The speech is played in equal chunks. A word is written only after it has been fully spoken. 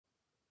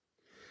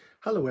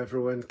Hello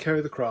everyone,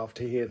 Ceri the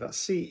Crafter here, that's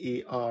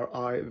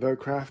C-E-R-I the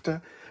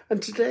Crafter,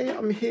 and today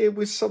I'm here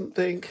with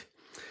something.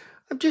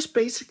 I'm just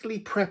basically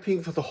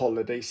prepping for the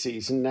holiday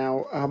season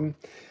now.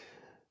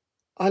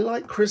 I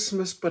like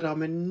Christmas, but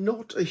I'm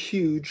not a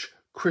huge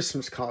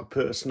Christmas card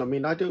person. I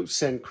mean, I don't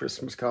send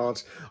Christmas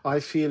cards. I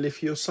feel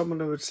if you're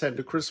someone I would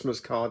send a Christmas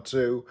card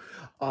to,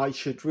 I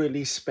should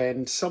really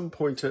spend some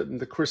point in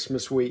the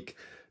Christmas week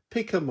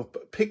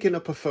picking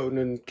up a phone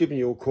and giving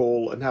you a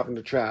call and having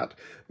a chat,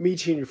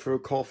 meeting you for a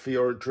coffee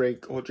or a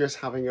drink, or just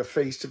having a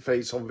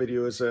face-to-face on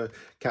video as a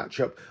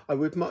catch-up. I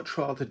would much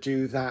rather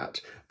do that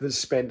than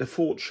spend a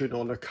fortune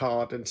on a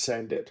card and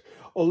send it.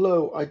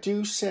 Although I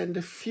do send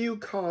a few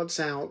cards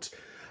out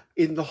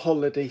in the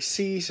holiday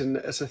season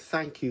as a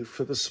thank you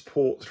for the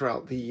support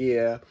throughout the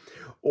year,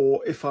 or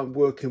if I'm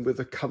working with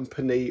a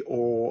company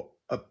or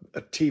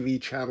a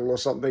TV channel or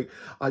something,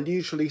 I'll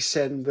usually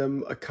send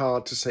them a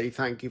card to say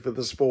thank you for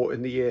the support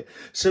in the year.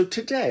 So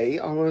today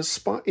I was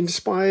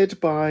inspired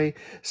by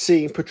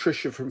seeing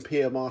Patricia from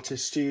PM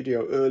Artist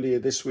Studio earlier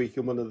this week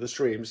in one of the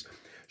streams.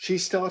 She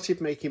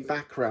started making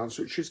backgrounds,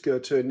 which is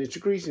good, turn into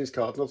greetings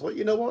cards. And I thought,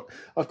 you know what?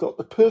 I've got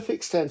the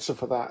perfect stencil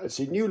for that. It's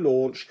a new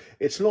launch.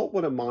 It's not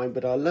one of mine,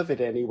 but I love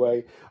it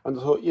anyway. And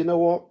I thought, you know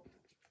what?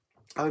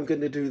 I'm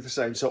going to do the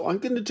same. So I'm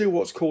going to do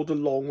what's called a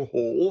long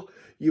haul.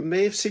 You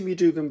may have seen me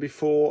do them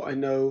before. I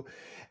know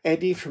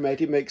Eddie from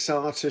Eddie Makes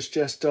Art has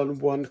just done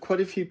one. Quite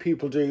a few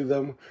people do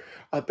them.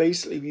 I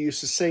basically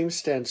use the same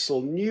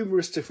stencil,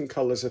 numerous different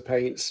colours of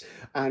paints,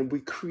 and we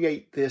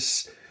create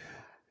this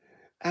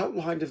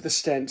outline of the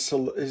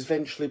stencil is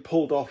eventually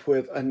pulled off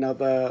with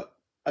another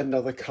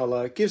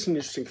colour. It gives an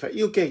interesting effect.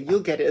 You'll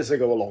get it as I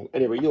go along.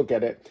 Anyway, you'll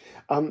get it.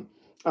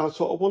 I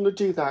thought I want to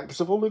do that because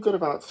I've only got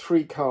about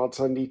 3 cards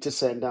I need to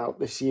send out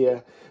this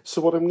year. So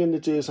what I'm going to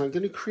do is I'm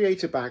going to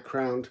create a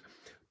background,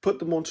 put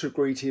them onto a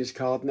greetings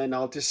card, and then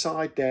I'll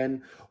decide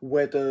then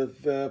whether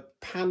the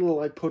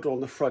panel I put on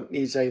the front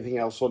needs anything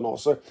else or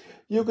not. So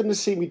you're going to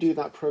see me do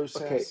that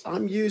process. Okay,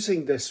 I'm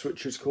using this,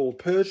 which is called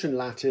Persian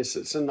Lattice.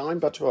 It's a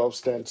 9x12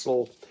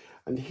 stencil,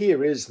 and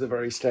here is the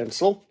very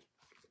stencil.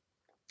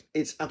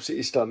 It's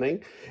absolutely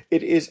stunning.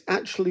 It is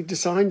actually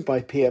designed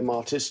by PM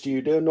Artist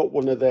Studio, not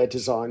one of their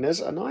designers,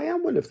 and I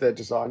am one of their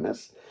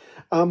designers.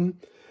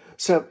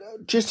 So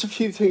just a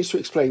few things to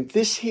explain.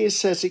 This here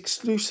says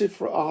exclusive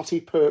for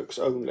Arty Perks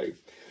only.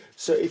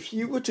 So if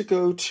you were to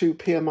go to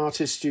PM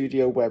Artist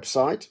Studio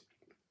website,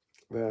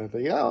 there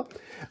they are.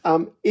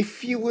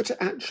 If you were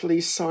to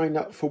actually sign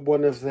up for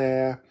one of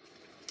their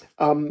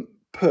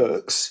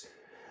perks,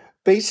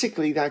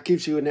 basically that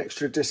gives you an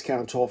extra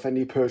discount off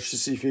any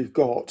purchases you've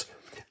got.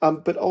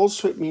 But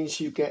also it means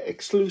you get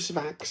exclusive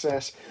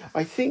access.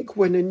 I think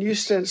when a new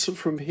stencil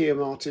from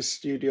PM Artist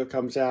Studio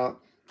comes out,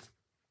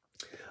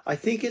 I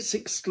think it's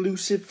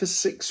exclusive for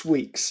 6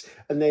 weeks.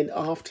 And then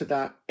after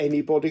that,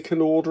 anybody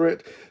can order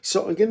it.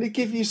 So I'm going to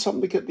give you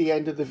something at the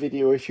end of the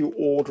video if you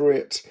order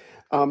it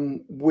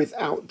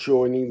without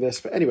joining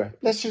this. But anyway,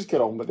 let's just get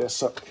on with this.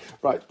 So,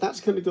 right, that's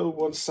going to go to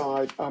one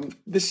side.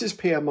 This is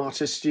PM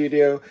Artist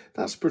Studio.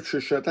 That's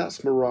Patricia.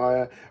 That's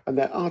Mariah. And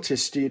their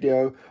Artist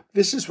Studio.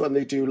 This is when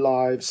they do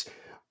lives.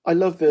 I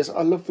love this.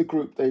 I love the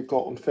group they've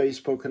got on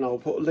Facebook, and I'll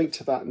put a link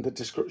to that in the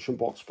description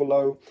box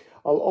below.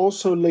 I'll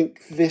also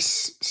link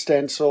this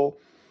stencil,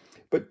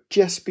 but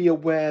just be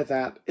aware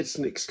that it's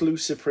an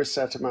exclusive for a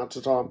set amount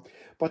of time.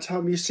 By the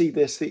time you see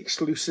this, the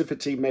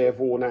exclusivity may have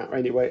worn out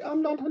anyway.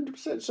 I'm not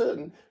 100%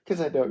 certain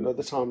because I don't know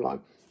the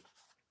timeline.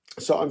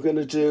 So I'm going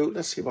to do,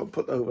 let's see if I can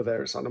put that over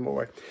there, it's on my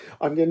way.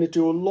 I'm going to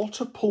do a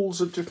lot of pulls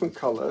of different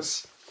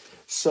colours.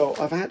 So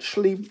I've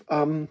actually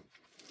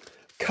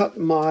cut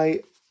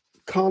my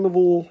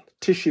Carnival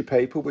tissue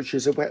paper, which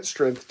is a wet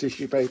strength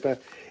tissue paper,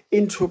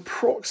 into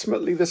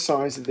approximately the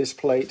size of this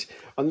plate,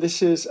 and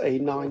this is a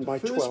 9x12.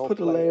 First, put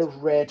a layer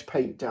of red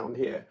paint down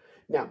here.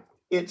 Now,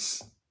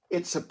 it's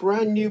a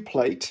brand new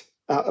plate,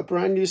 a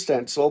brand new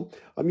stencil.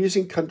 I'm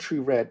using Country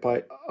Red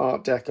by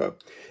Art Deco.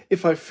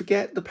 If I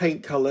forget the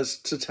paint colours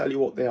to tell you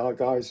what they are,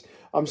 guys,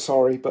 I'm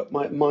sorry, but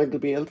my mind will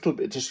be a little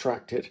bit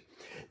distracted.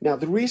 Now,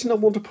 the reason I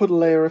want to put a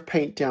layer of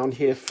paint down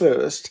here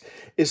first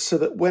is so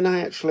that when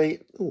I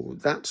actually... Oh,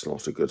 that's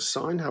not a good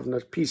sign, having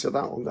a piece of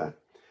that on there.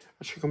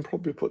 Actually, I can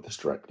probably put this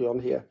directly on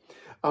here.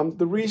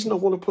 The reason I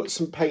want to put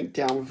some paint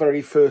down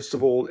very first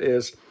of all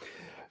is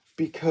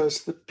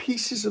because the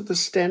pieces of the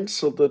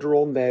stencil that are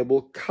on there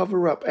will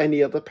cover up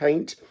any other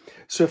paint.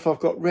 So if I've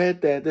got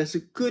red there, there's a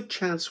good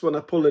chance when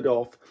I pull it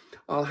off,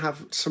 I'll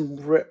have some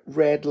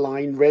red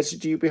line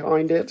residue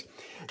behind it.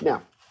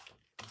 Now,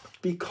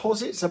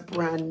 because it's a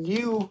brand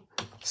new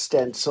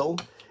stencil,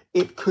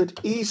 it could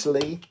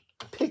easily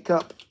pick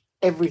up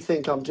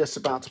everything I'm just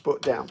about to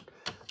put down.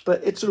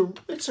 But it's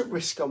a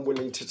risk I'm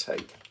willing to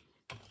take.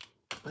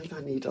 I think I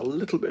need a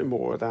little bit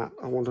more of that.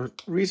 I want a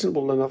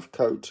reasonable enough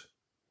coat.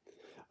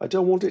 I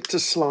don't want it to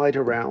slide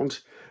around,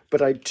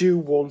 but I do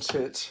want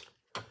it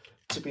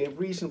to be a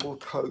reasonable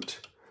coat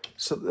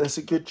so that there's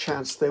a good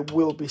chance there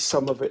will be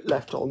some of it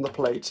left on the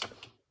plate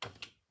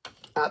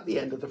at the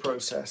end of the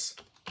process.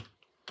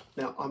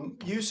 Now I'm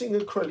using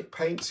acrylic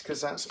paints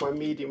because that's my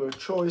medium of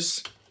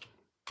choice.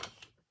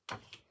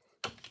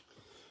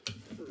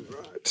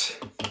 Right,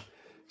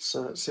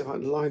 so let's see if I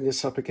can line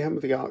this up again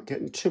without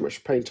getting too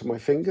much paint on my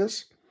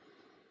fingers.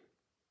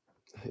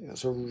 I think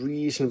that's a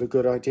reasonably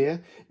good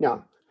idea.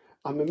 Now,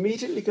 I'm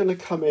immediately going to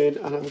come in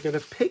and I'm going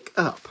to pick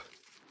up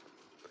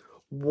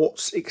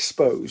what's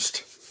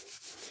exposed.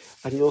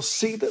 And you'll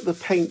see that the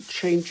paint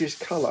changes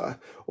colour,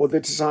 or the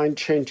design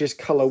changes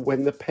colour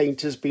when the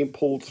paint has been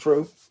pulled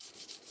through.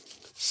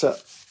 So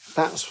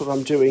that's what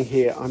I'm doing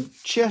here. I'm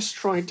just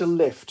trying to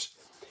lift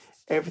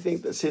everything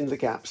that's in the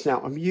gaps.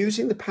 Now, I'm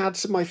using the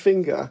pads of my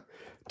finger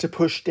to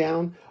push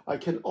down. I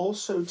can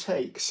also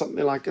take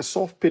something like a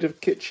soft bit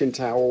of kitchen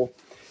towel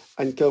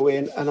and go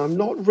in, and I'm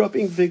not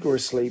rubbing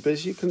vigorously, but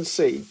as you can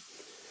see,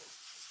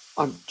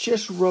 I'm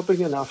just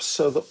rubbing enough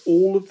so that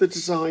all of the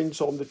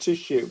designs on the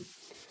tissue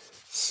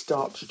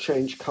start to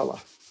change colour.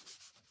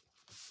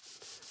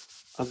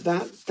 And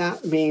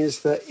that means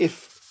that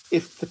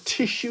if the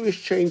tissue is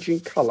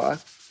changing colour,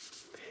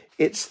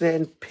 it's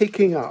then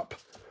picking up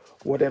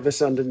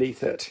whatever's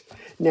underneath it.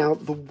 Now,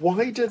 the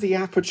wider the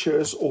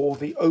apertures or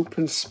the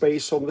open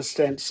space on the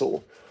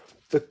stencil,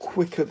 the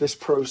quicker this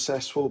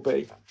process will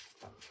be.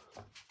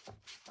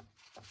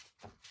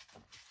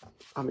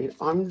 I mean,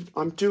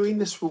 I'm doing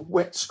this with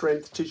wet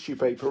strength tissue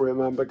paper,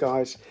 remember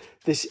guys.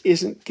 This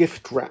isn't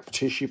gift wrap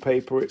tissue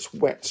paper, it's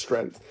wet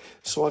strength.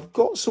 So I've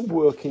got some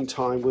working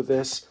time with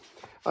this,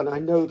 and I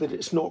know that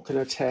it's not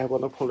going to tear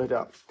when I pull it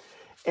up.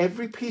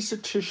 Every piece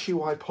of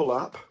tissue I pull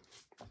up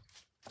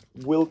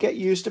will get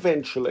used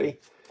eventually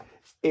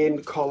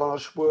in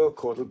collage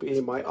work, or it'll be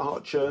in my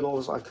art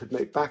journals. I could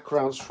make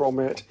backgrounds from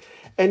it,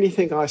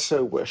 anything I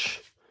so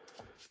wish.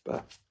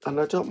 And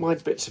I don't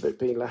mind bits of it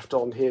being left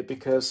on here,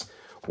 because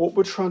what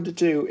we're trying to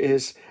do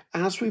is,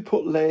 as we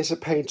put layers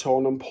of paint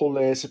on and pull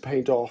layers of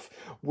paint off,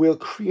 we'll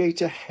create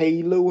a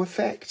halo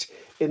effect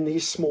in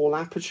these small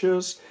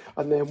apertures.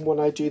 And then when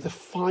I do the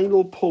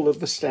final pull of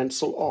the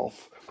stencil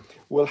off,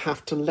 we'll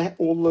have to let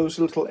all those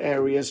little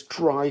areas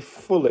dry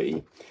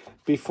fully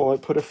before I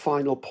put a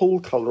final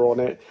pull colour on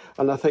it.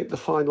 And I think the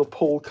final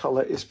pull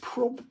colour is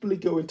probably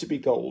going to be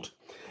gold.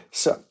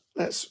 So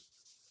let's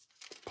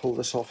pull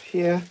this off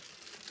here.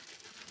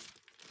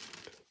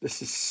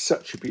 This is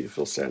such a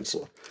beautiful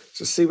stencil.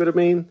 So see what I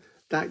mean?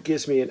 That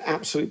gives me an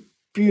absolute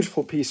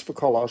beautiful piece for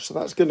collage. So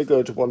that's going to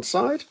go to one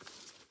side.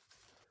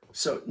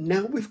 So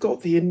now we've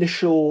got the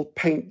initial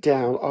paint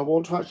down, I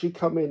want to actually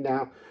come in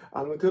now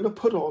and I'm going to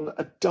put on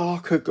a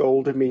darker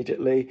gold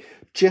immediately,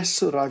 just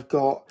so that I've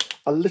got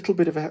a little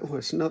bit of a, oh,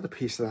 it's another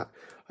piece of that.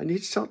 I need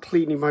to start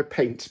cleaning my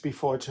paint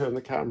before I turn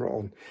the camera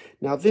on.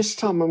 Now this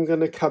time I'm going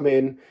to come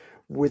in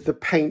with the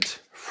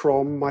paint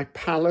from my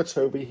palette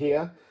over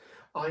here.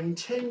 I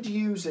intend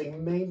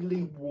using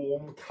mainly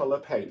warm colour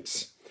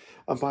paints.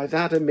 And by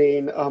that I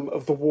mean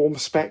of the warm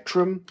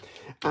spectrum,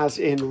 as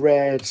in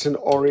reds and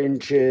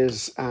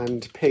oranges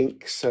and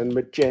pinks and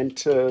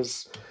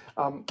magentas.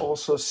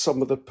 Also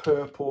some of the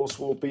purples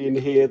will be in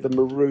here, the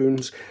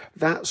maroons,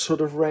 that sort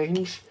of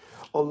range.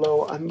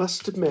 Although I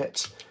must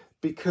admit,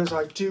 because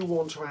I do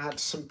want to add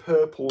some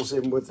purples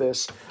in with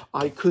this,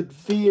 I could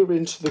veer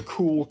into the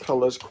cool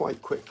colours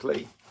quite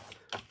quickly.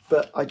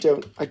 But I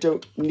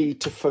don't need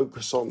to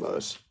focus on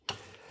those.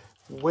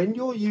 When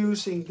you're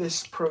using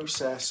this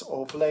process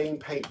of laying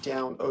paint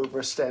down over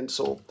a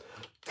stencil,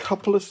 a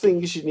couple of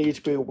things you need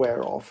to be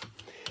aware of.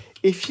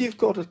 If you've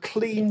got a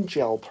clean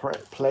gel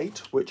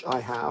plate, which I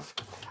have,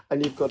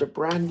 and you've got a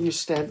brand new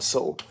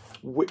stencil,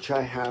 which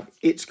I have,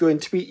 it's going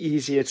to be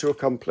easier to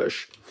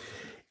accomplish.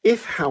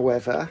 If,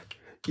 however,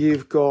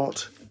 you've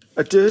got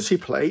a dirty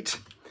plate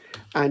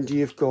and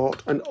you've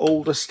got an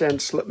older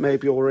stencil that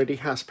maybe already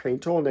has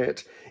paint on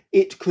it,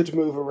 it could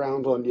move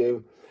around on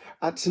you.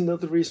 That's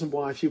another reason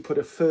why if you put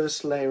a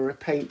first layer of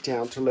paint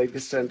down to lay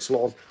the stencil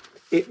on,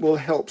 it will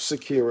help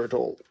secure it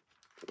all.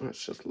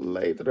 Let's just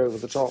lay that over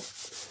the top.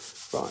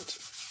 Right,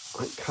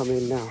 I come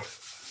in now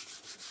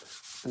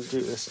and do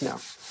this now.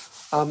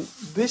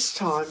 This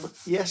time,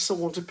 yes, I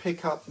want to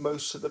pick up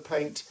most of the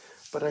paint,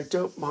 but I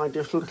don't mind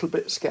if little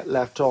bits get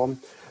left on.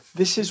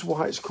 This is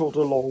why it's called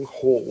a long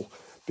haul,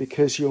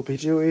 because you'll be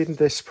doing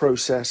this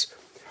process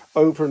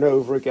over and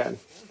over again.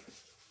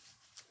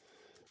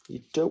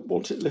 You don't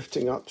want it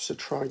lifting up, so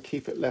try and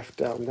keep it left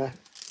down there.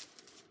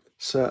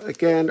 So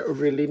again, a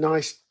really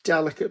nice,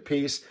 delicate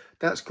piece.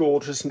 That's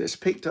gorgeous, and it's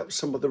picked up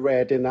some of the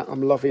red in that.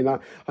 I'm loving that.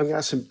 I'm going to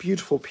have some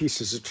beautiful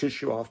pieces of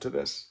tissue after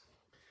this.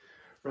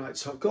 Right,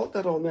 so I've got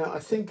that on there. I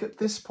think at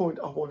this point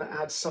I want to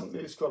add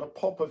something that's got a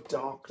pop of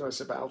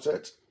darkness about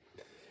it.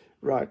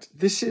 Right,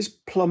 this is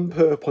plum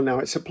purple now.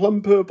 It's a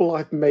plum purple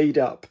I've made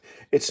up.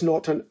 It's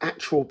not an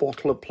actual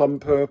bottle of plum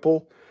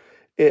purple.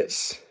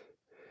 It's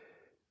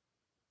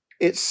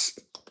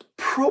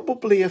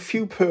probably a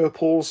few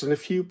purples and a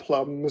few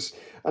plums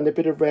and a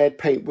bit of red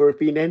paint where it's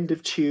been end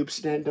of tubes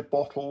and end of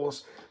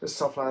bottles and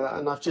stuff like that.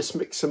 And I've just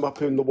mixed them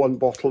up in the one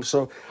bottle.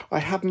 So I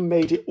haven't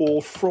made it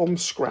all from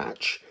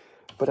scratch,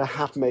 but I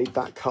have made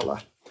that colour.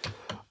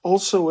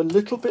 Also, a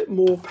little bit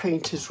more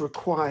paint is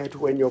required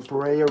when you're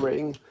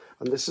brayering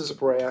and this is a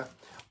brayer,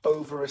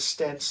 over a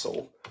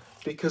stencil,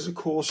 because of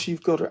course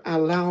you've got to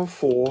allow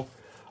for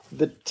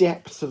the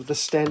depth of the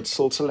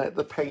stencil to let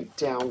the paint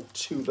down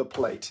to the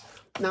plate.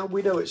 Now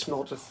we know it's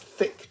not a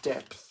thick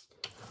depth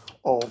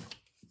of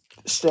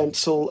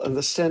stencil, and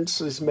the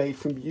stencil is made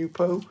from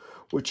UPO,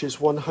 which is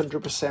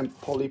 100%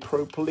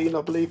 polypropylene,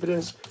 I believe it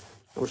is.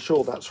 I'm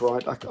sure that's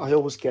right. I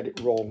always get it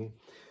wrong.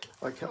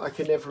 I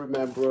can never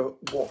remember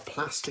what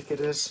plastic it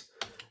is,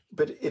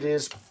 but it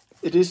is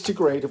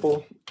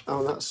degradable,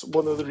 and that's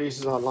one of the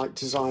reasons I like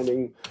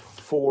designing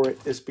for it,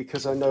 is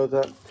because I know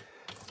that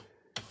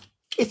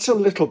it's a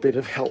little bit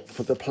of help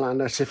for the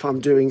planet if I'm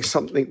doing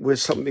something with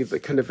something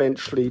that can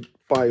eventually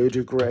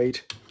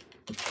biodegrade.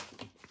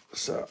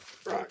 So,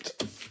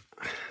 right,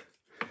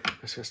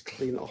 let's just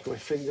clean off my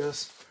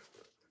fingers.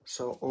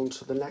 So on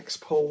to the next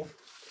pole.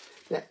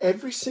 Now,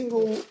 every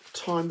single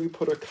time we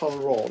put a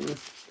colour on,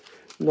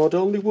 not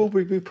only will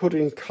we be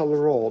putting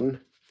colour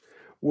on,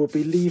 we'll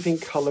be leaving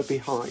colour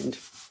behind.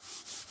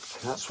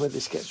 And that's where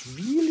this gets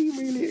really,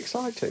 really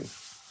exciting.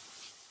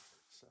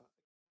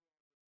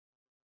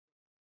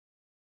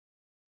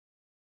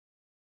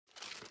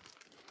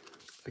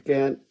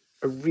 Again,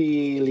 a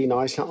really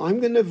nice. Now, I'm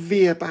going to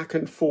veer back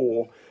and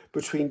forth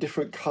between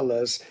different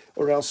colours,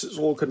 or else it's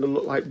all going to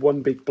look like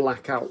one big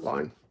black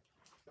outline.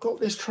 I've got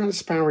this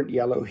transparent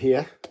yellow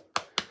here.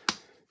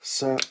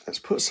 So let's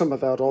put some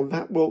of that on.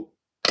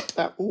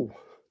 Oh,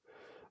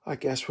 I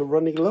guess we're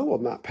running low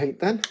on that paint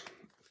then.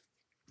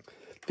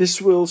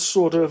 This will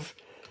sort of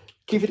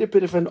give it a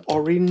bit of an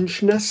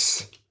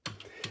orangeness.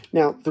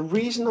 Now, the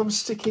reason I'm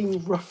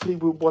sticking roughly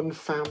with one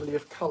family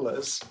of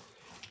colours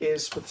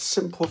is for the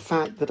simple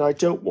fact that I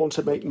don't want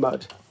to make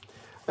mud.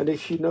 And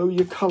if you know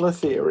your colour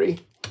theory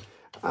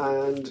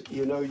and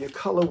you know your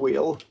colour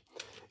wheel,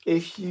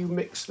 if you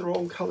mix the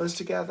wrong colours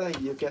together,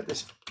 you get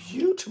this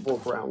beautiful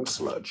brown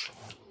sludge.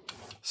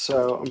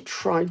 So I'm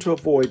trying to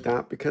avoid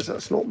that because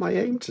that's not my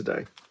aim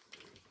today.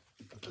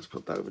 Let's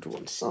put that over to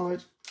one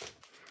side.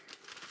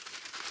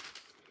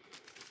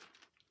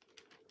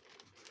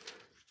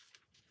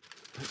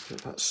 Let's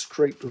get that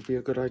straight would be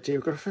a good idea,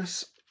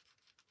 Griffiths.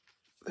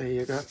 There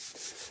you go.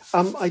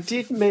 I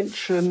did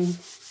mention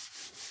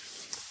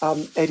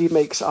Eddie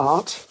Makes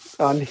Art,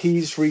 and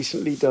he's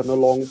recently done a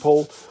long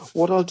pole.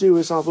 What I'll do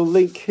is I will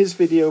link his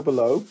video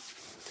below.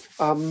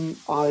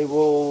 I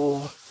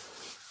will...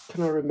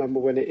 Can I remember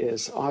when it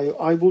is?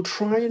 I will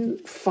try and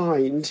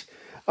find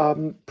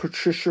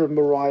Patricia and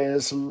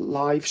Mariah's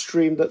live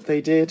stream that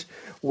they did,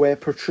 where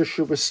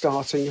Patricia was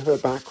starting her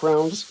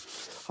backgrounds.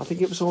 I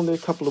think it was only a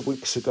couple of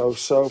weeks ago,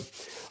 so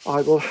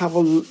I will have a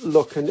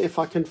look, and if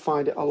I can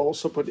find it, I'll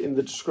also put it in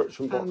the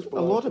description box.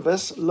 A lot of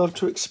us love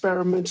to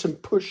experiment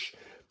and push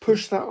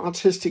that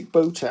artistic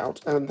boat out,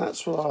 and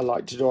that's what I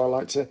like to do. I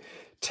like to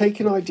take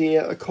an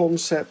idea, a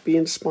concept, be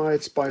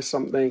inspired by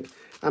something,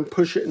 and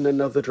push it in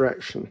another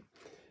direction.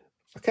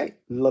 Okay,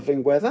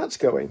 loving where that's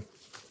going.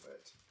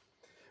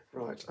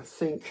 Right, I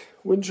think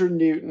Winsor &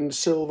 Newton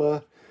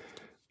silver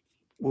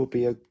will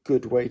be a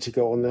good way to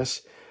go on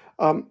this.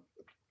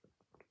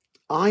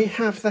 I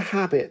have the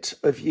habit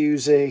of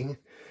using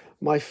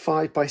my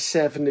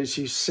 5x7, as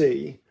you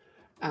see,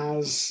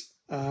 as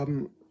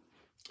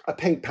a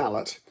paint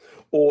palette.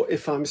 Or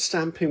if I'm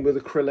stamping with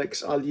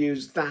acrylics, I'll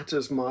use that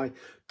as my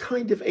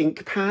kind of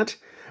ink pad.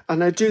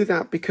 And I do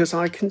that because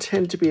I can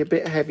tend to be a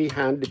bit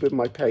heavy-handed with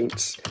my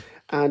paints.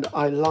 And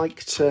I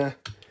like to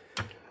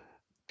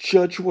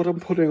judge what I'm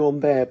putting on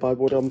there by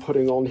what I'm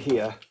putting on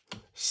here.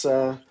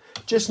 So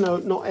just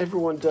note, not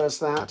everyone does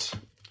that.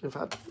 In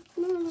fact,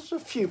 there's a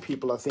few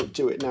people I think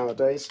do it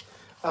nowadays.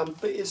 But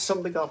it's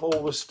something I've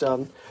always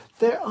done.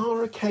 There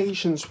are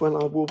occasions when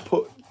I will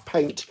put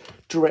paint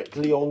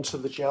directly onto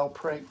the gel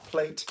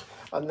plate.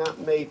 And that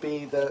may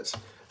be that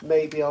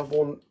maybe I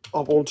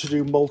want to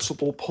do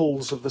multiple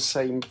pulls of the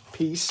same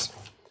piece.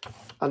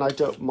 And I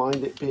don't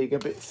mind it being a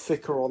bit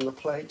thicker on the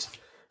plate.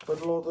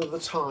 But a lot of the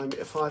time,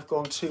 if I've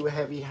gone too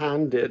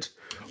heavy-handed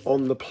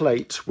on the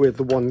plate with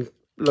the one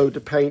load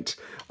of paint,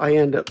 I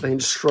end up then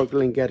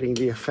struggling getting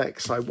the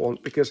effects I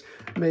want, because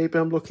maybe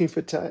I'm looking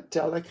for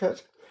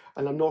delicate,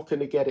 and I'm not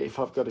going to get it if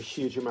I've got a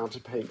huge amount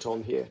of paint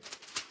on here.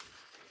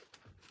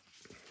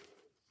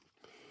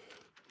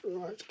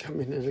 Right,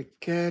 coming in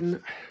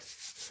again.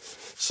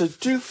 So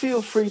do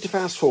feel free to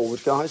fast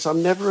forward, guys.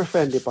 I'm never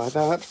offended by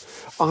that.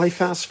 I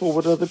fast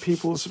forward other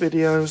people's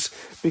videos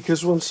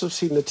because once I've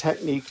seen the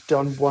technique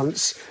done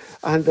once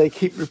and they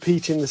keep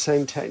repeating the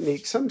same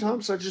technique,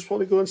 sometimes I just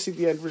want to go and see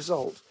the end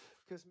result.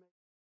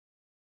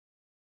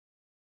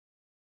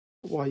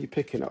 Why are you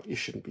picking up? You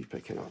shouldn't be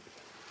picking up.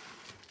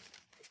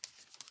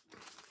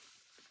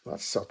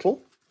 That's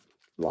subtle.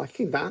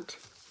 Liking that.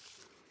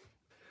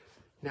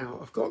 Now,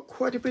 I've got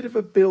quite a bit of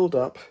a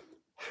build-up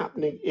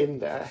happening in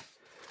there.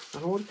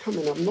 And I want to come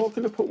in. I'm not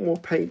going to put more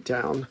paint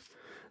down.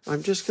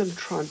 I'm just going to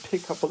try and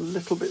pick up a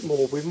little bit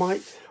more. We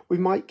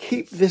might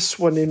keep this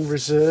one in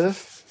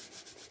reserve,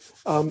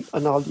 and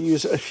I'll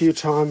use it a few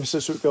times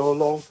as we go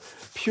along,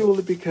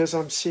 purely because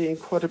I'm seeing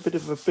quite a bit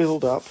of a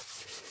build-up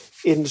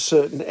in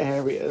certain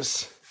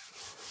areas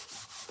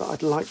that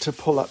I'd like to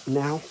pull up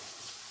now.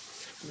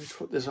 Let me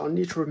put this, I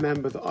need to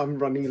remember that I'm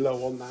running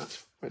low on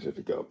that. Where did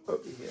it go?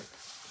 Over here.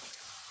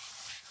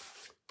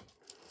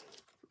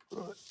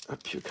 Right,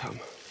 up you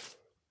come.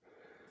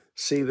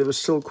 See, there was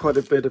still quite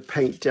a bit of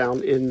paint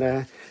down in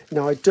there.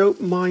 Now, I don't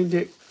mind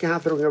it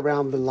gathering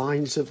around the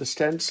lines of the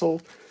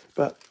stencil,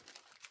 but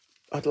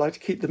I'd like to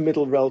keep the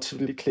middle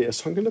relatively clear.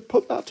 So I'm going to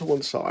put that to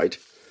one side,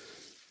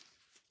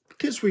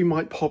 because we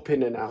might pop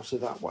in and out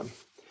of that one.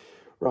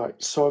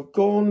 Right, so I've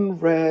gone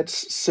reds,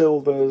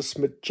 silvers,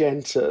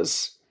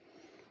 magentas.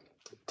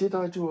 Did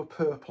I do a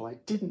purple? I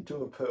didn't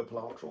do a purple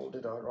after all,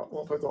 did I? Right,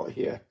 what have I got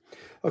here?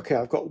 Okay,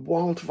 I've got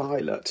wild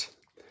violet.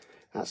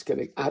 That's going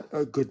to add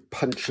a good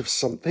punch of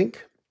something.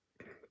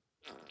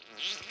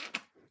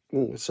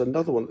 Oh, it's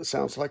another one that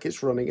sounds like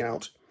it's running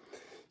out.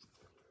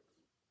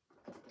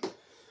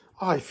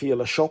 I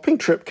feel a shopping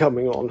trip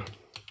coming on.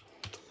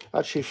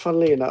 Actually,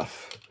 funnily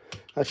enough,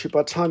 by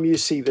the time you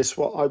see this,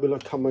 I will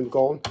have come and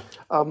gone.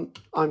 I'm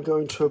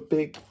going to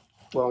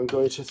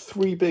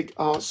three big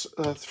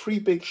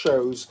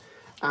shows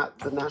at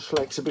the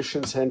National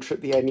Exhibition Centre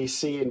at the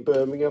NEC in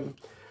Birmingham.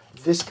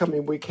 This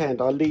coming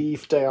weekend, I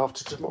leave day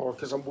after tomorrow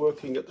because I'm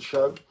working at the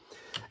show.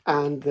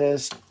 And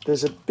there's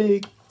a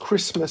big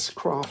Christmas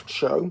craft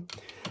show.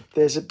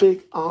 There's a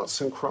big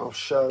arts and crafts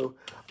show.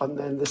 And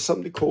then there's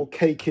something called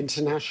Cake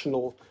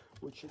International.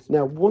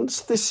 Now,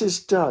 once this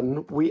is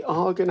done, we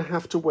are going to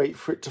have to wait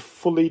for it to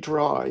fully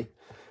dry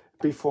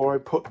before I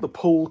put the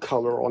pull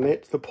colour on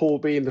it, the pull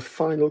being the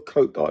final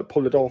coat that I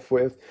pull it off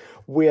with.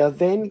 We are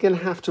then going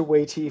to have to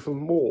wait even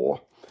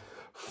more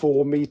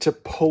for me to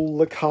pull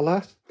the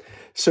colour.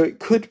 So it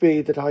could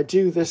be that I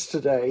do this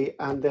today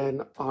and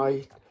then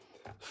I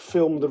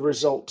film the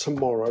result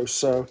tomorrow.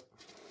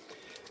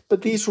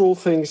 But these are all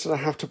things that I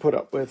have to put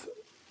up with.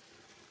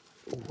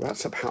 Ooh,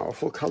 that's a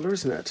powerful colour,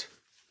 isn't it?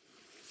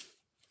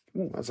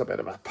 Ooh, that's a bit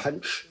of a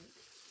punch.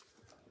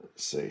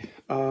 Let's see.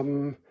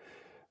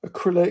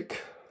 Acrylic,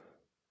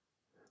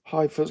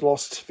 high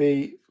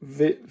velocity,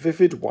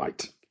 vivid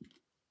white.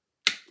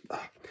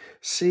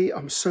 See,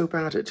 I'm so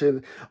bad at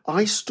doing.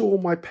 I store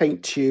my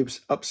paint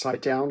tubes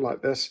upside down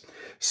like this,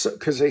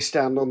 because they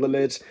stand on the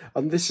lids.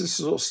 And this is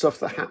the sort of stuff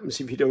that happens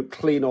if you don't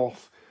clean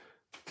off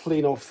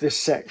this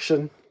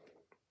section.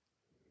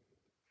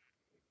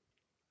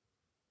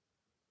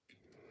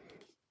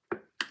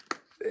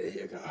 There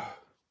you go.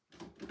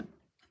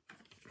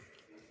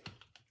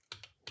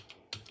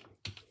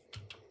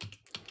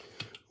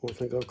 I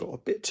think I've got a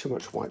bit too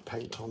much white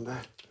paint on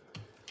there.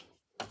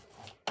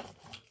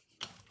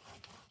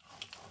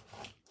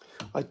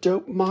 I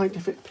don't mind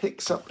if it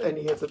picks up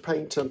any of the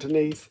paint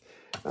underneath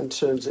and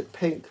turns it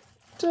pink.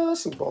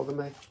 Doesn't bother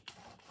me.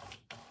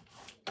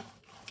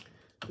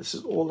 This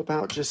is all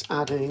about just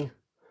adding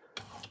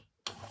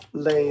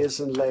layers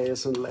and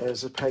layers and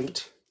layers of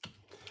paint.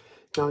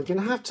 Now I'm going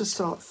to have to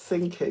start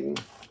thinking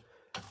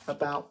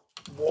about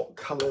what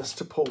colours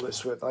to pull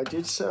this with. I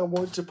did say I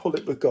wanted to pull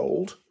it with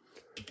gold,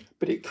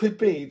 but it could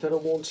be that I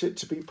want it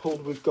to be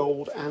pulled with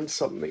gold and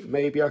something.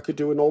 Maybe I could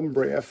do an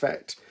ombre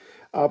effect.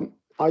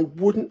 I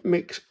wouldn't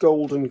mix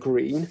gold and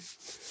green,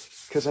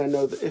 because I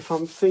know that if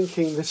I'm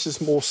thinking this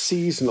is more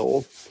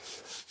seasonal,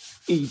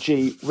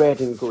 e.g.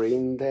 red and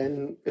green,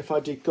 then if I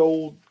did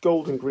gold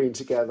and green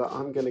together,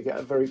 I'm going to get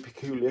a very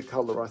peculiar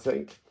colour, I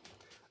think.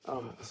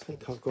 I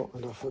think I've got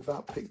enough of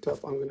that picked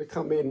up. I'm going to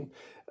come in,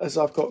 as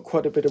I've got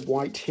quite a bit of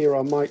white here,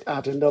 I might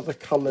add another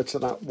colour to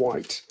that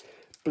white,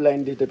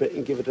 blend it a bit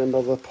and give it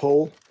another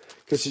pull,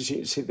 because as you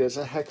can see, there's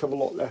a heck of a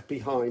lot left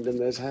behind and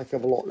there's a heck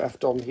of a lot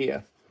left on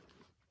here.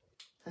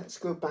 Let's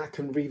go back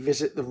and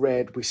revisit the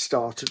red we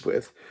started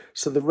with.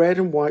 So the red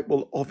and white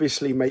will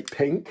obviously make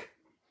pink.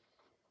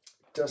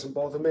 Doesn't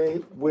bother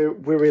me.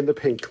 We're in the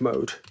pink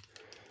mode.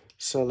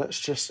 So let's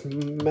just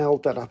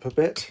meld that up a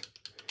bit.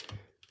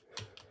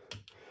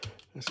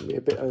 There's going to be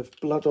a bit of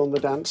blood on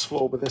the dance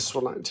floor with this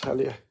one, I can tell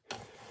you.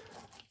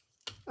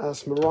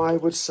 As Mariah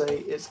would say,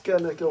 it's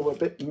going to go a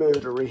bit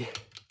murdery.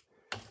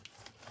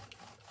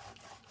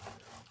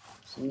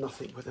 There's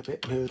nothing with a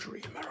bit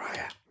murdery,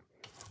 Mariah.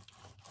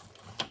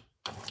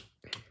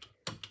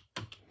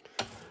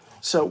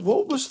 So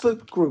what was the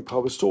group I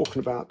was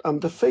talking about?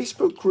 The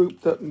Facebook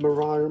group that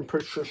Mariah and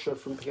Patricia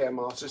from PM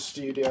Artist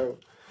Studio,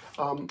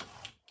 I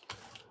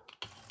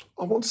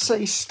want to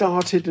say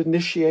started,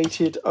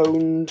 initiated,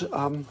 owned,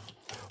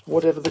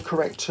 whatever the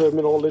correct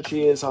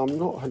terminology is, I'm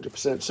not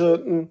 100%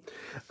 certain.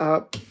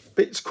 But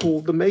it's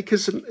called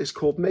Makers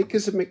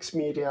of Mixed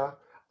Media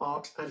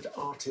Art and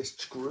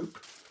Artists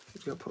Group.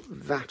 I'm going to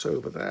put that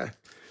over there,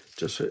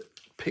 just so it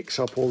picks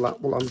up all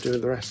that while I'm doing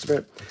the rest of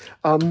it.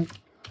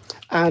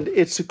 And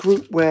it's a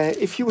group where,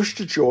 if you wish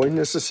to join,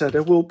 as I said, I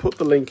will put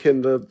the link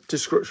in the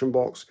description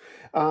box.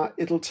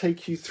 It'll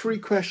take you 3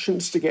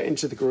 questions to get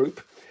into the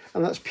group,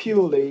 and that's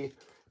purely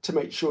to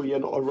make sure you're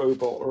not a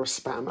robot or a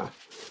spammer.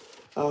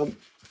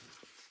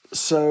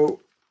 So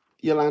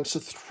you'll answer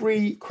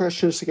 3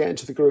 questions to get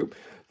into the group.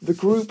 The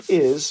group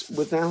is,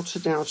 without a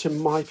doubt, in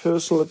my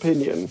personal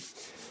opinion,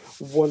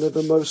 one of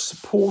the most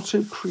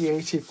supportive,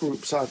 creative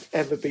groups I've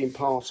ever been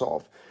part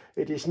of.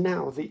 It is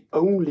now the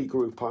only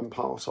group I'm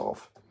part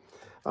of.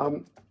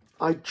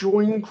 I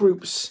join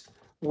groups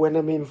when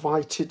I'm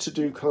invited to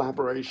do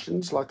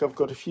collaborations, like I've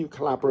got a few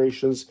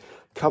collaborations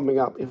coming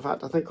up. In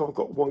fact, I think I've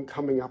got one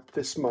coming up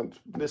this month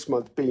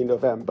being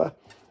November.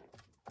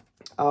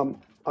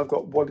 I've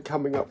got one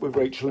coming up with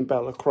Rachel and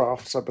Bella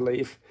Crafts, I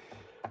believe,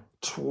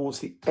 towards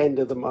the end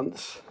of the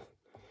month.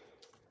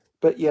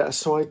 But yeah,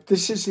 so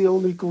this is the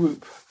only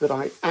group that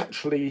I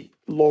actually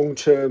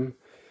long-term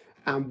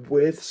am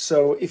with.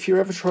 So if you're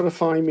ever trying to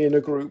find me in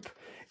a group,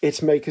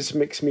 it's Makers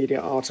Mixed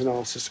Media Art and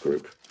Artists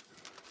group.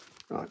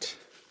 Right.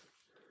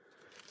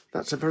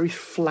 That's a very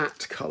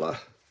flat colour.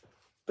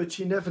 But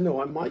you never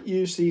know, I might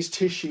use these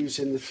tissues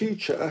in the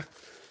future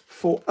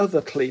for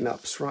other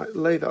cleanups. Right,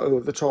 lay that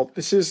over the top.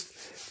 This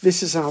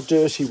is our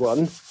dirty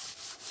one.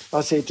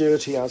 I say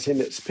dirty as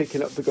in it's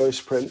picking up the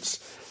ghost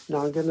prints.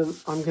 Now I'm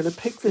gonna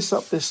pick this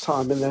up this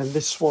time, and then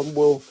this one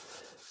will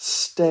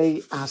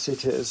stay as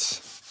it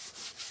is.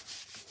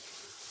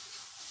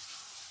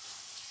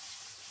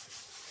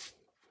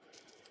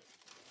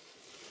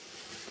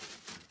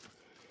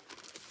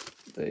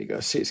 There you go.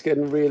 See, it's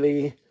getting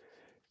really...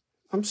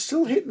 I'm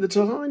still hitting the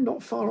design,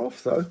 not far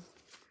off though.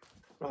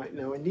 Right,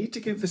 now I need to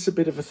give this a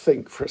bit of a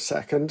think for a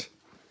second.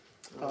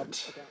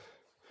 Right.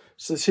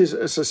 So this is,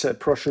 as I said,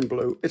 Prussian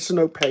blue. It's an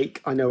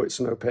opaque. I know it's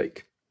an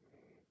opaque.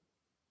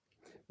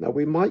 Now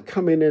we might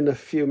come in a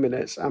few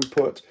minutes and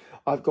put...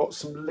 I've got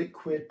some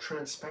liquid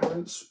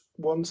transparent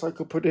ones I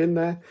could put in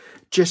there,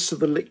 just so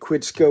the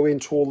liquids go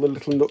into all the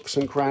little nooks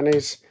and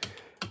crannies.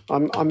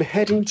 I'm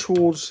heading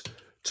towards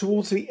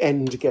the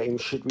end game,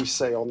 should we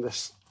say, on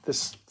this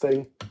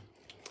thing.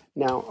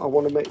 Now I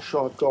want to make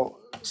sure I've got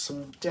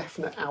some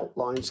definite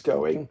outlines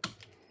going,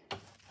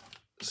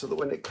 so that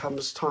when it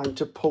comes time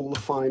to pull the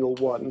final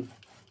one,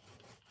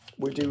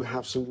 we do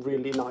have some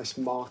really nice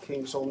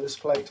markings on this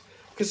plate,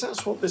 because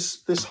that's what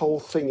this whole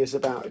thing is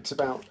about. It's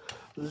about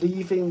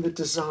leaving the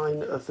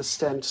design of the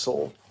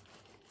stencil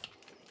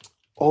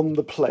on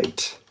the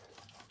plate,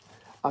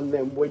 and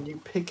then when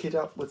you pick it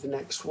up with the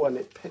next one,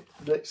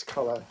 the next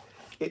colour,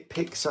 it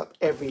picks up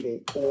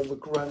everything, all the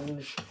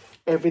grunge,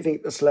 everything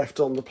that's left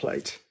on the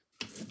plate.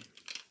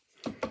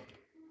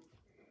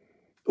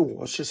 Oh,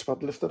 I was just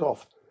about to lift it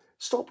off.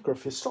 Stop,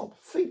 Griffiths, stop.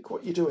 Think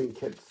what you're doing,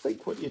 kid.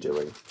 Think what you're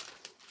doing.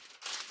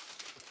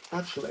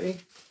 Actually,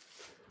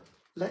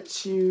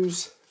 let's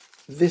use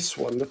this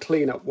one, the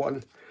cleanup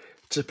one,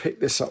 to pick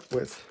this up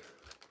with.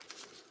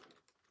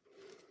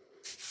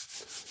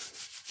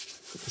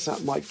 Because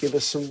that might give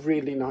us some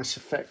really nice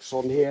effects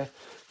on here.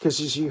 Because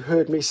as you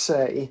heard me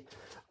say,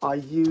 I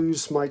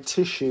use my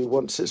tissue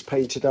once it's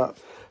painted up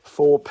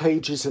for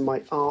pages in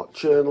my art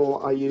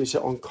journal. I use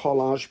it on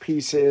collage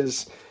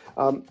pieces.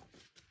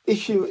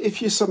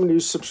 If you're someone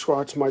who's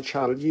subscribed to my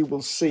channel, you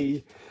will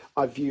see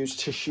I've used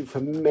tissue for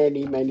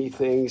many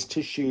things.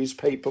 Tissues,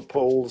 paper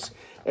pulls,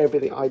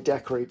 everything. I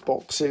decorate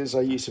boxes.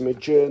 I use them in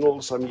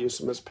journals. I use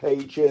them as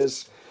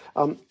pages.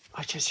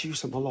 I just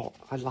use them a lot.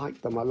 I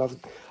like them. I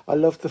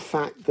love the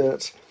fact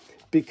that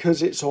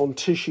because it's on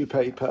tissue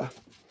paper,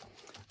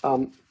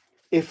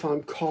 if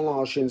I'm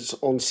collaging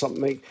on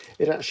something,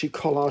 it actually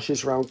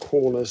collages around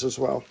corners as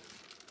well.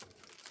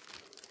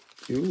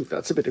 Ooh,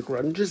 that's a bit of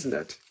grunge, isn't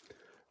it?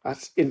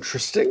 That's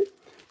interesting,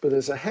 but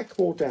there's a heck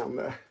more down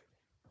there.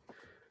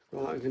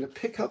 Right, I'm going to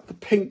pick up the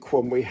pink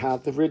one we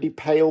had, the really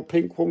pale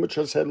pink one, which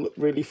I said looked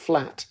really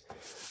flat.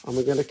 And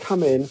we're going to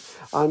come in.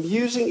 I'm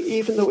using,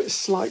 even though it's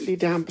slightly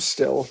damp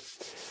still,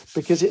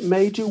 because it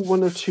may do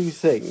one of two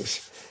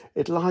things.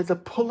 It'll either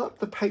pull up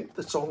the paint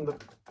that's on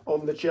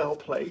the gel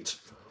plate,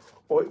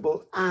 or it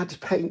will add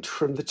paint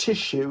from the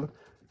tissue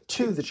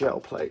to the gel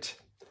plate.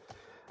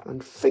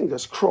 And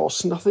fingers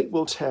crossed, nothing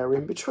will tear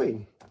in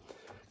between,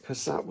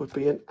 because that would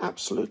be an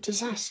absolute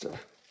disaster.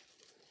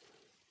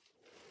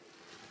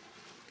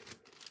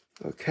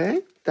 Okay,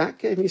 that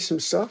gave me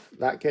some stuff.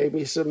 That gave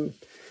me some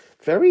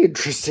very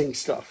interesting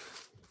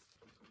stuff.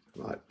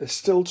 Right, there's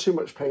still too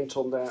much paint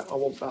on there. I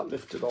want that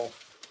lifted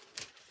off.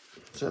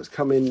 So let's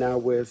come in now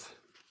with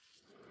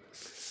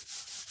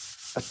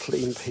a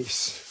clean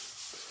piece.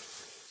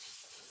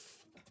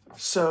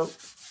 So,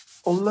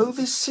 although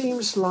this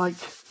seems like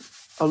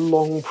a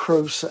long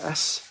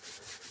process,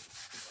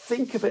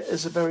 think of it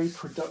as a very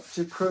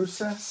productive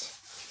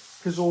process,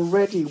 because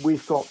already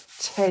we've got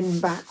 10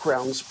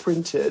 backgrounds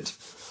printed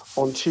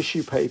on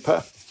tissue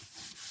paper,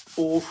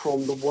 all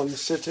from the one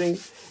sitting.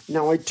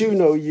 Now, I do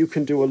know you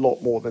can do a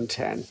lot more than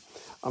 10.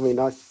 I mean,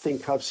 I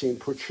think I've seen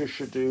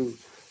Patricia do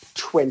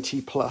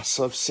 20 plus.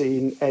 I've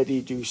seen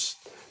Eddie do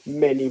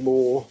many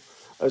more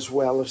as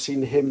well. I've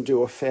seen him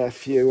do a fair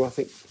few. I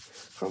can't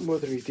remember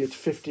whether he did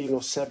 15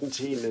 or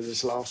 17 in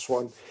his last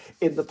one.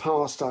 In the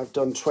past, I've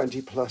done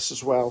 20 plus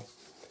as well.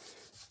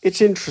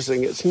 It's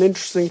interesting. It's an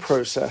interesting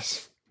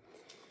process.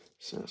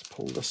 So let's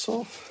pull this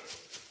off.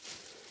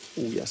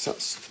 Oh yes,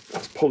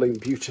 that's pulling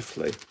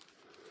beautifully.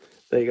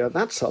 There you go.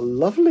 That's a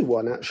lovely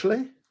one,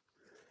 actually.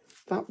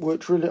 That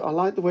worked really. I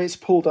like the way it's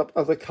pulled up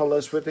other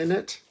colours within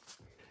it.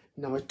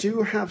 Now, I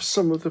do have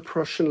some of the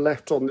Prussian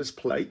left on this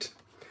plate,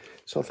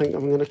 so I think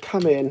I'm going to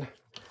come in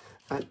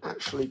and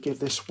actually give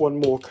this one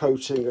more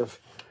coating of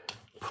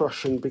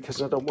Prussian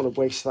because I don't want to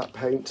waste that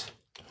paint.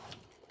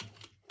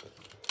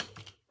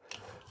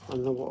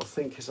 And then what I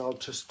think is I'll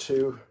just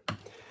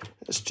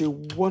let's do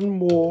one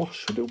more,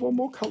 should we do one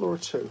more colour or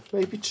two?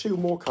 Maybe two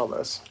more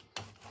colours.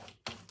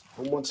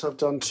 And once I've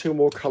done two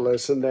more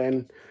colours, and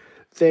then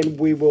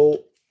we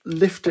will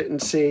lift it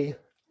and see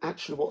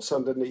actually what's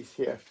underneath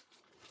here.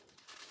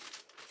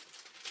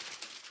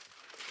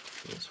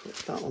 Let's put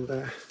that on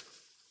there.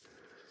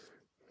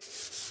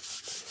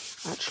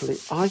 Actually,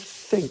 I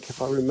think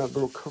if I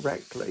remember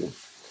correctly,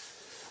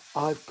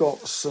 I've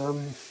got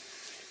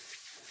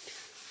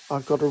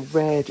a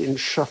red in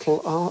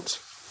shuttle art.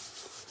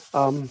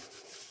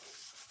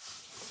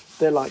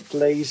 They're like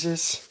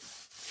glazes.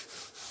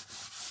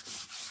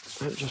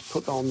 And just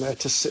put that on there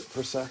to sit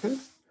for a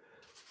second.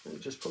 And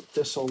just put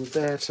this on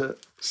there to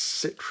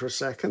sit for a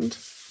second.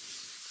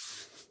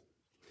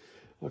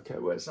 Okay,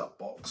 where's that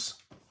box?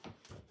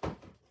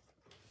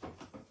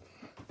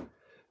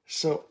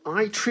 So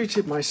I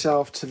treated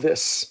myself to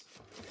this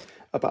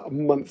about a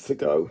month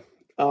ago.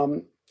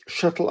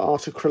 Shuttle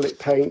art acrylic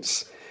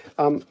paints.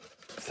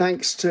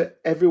 Thanks to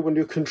everyone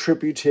who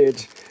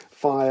contributed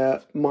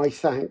via my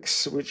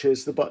thanks, which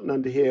is the button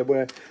under here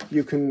where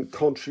you can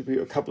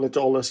contribute a couple of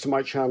dollars to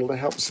my channel to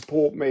help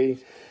support me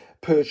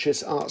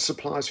purchase art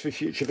supplies for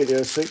future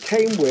videos. So it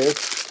came with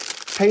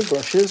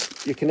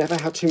paintbrushes. You can never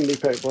have too many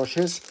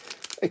paintbrushes.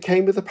 It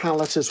came with a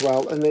palette as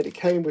well, and then it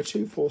came with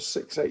 2, 4,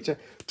 6, 8,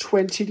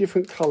 20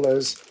 different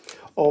colours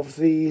of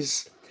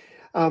these.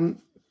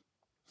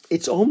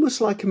 It's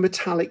almost like a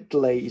metallic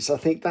glaze. I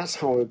think that's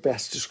how I would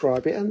best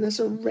describe it. And there's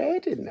a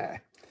red in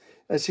there.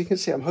 As you can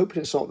see, I'm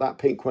hoping it's not that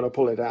pink when I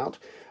pull it out.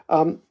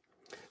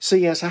 So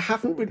yes, I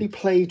haven't really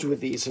played with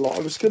these a lot.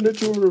 I was going to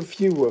do a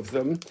review of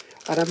them,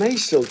 and I may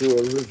still do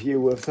a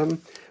review of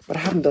them, but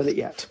I haven't done it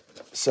yet.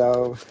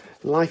 So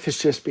life has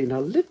just been a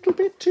little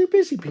bit too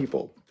busy,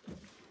 people.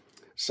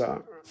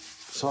 So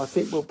I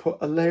think we'll put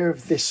a layer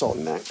of this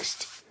on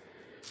next.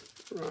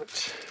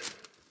 Right.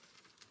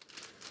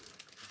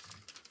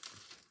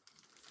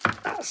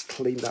 That's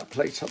cleaned that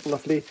plate up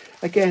lovely.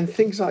 Again,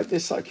 things like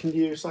this I can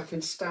use. I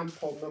can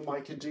stamp on them. I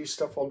can do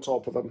stuff on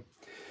top of them.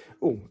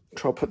 Oh,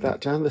 try to put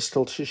that down. There's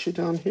still tissue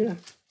down here.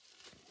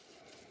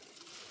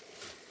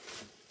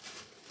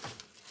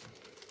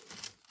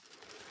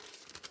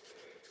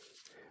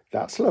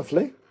 That's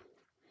lovely.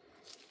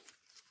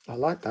 I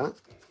like that.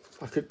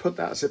 I could put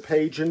that as a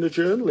page in the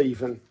journal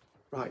even.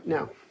 Right,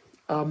 now,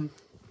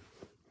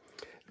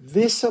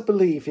 this I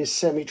believe is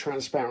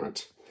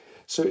semi-transparent.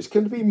 So it's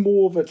going to be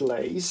more of a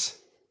glaze.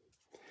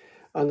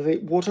 And I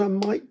think what I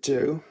might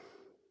do,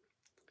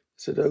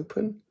 is it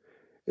open?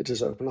 It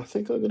is open. I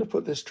think I'm going to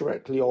put this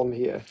directly on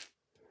here.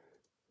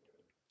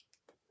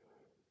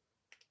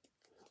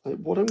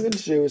 And what I'm going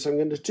to do is I'm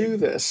going to do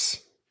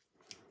this.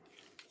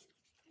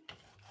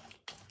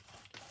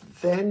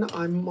 Then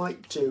I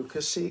might do,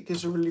 because see, it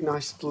gives a really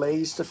nice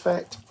glazed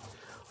effect.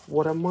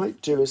 What I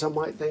might do is I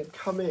might then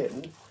come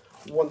in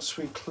once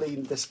we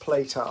clean this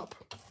plate up.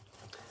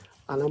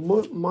 And I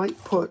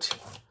might put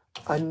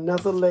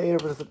another layer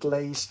of the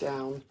glaze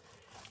down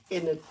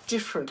in a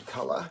different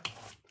colour,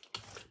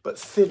 but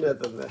thinner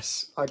than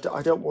this. I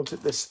don't want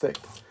it this thick.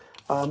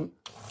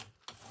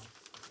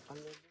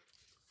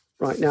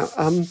 Right now,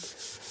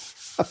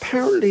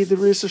 apparently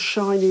there is a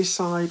shiny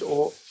side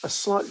or a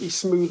slightly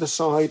smoother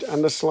side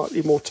and a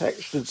slightly more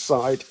textured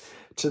side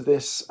to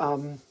this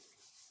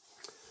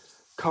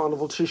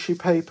carnival tissue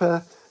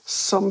paper.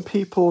 Some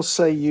people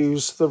say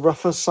use the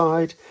rougher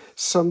side,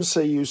 some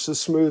say use the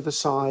smoother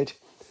side.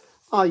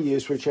 I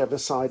use whichever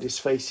side is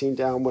facing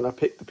down when I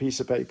pick the piece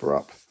of paper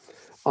up.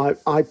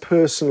 I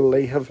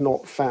personally have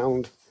not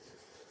found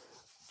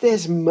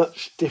there's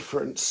much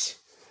difference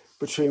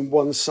between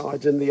one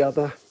side and the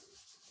other.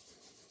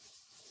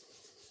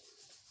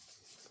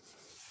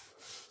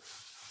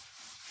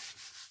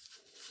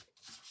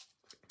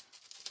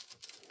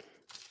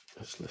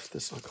 Let's lift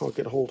this, I can't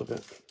get a hold of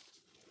it.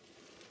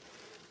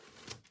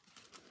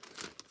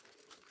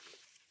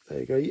 There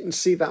you go, you can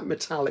see that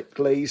metallic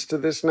glaze to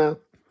this now.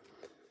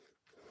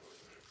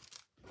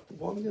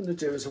 What I'm going to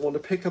do is I want to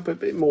pick up a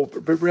bit more,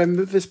 but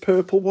remember this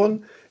purple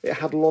one? It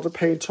had a lot of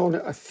paint on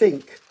it. I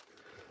think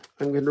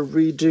I'm going to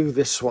redo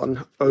this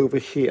one over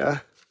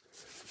here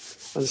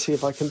and see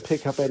if I can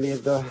pick up any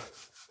of the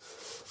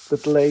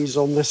glaze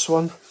on this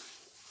one.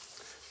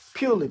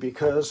 Purely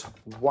because,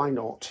 why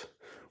not?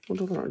 I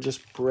wonder whether I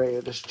just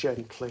brayer this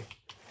gently,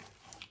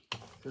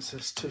 because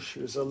this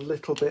tissue is a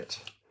little bit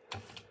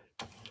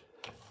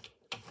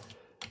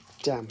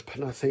damp,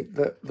 and I think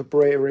that the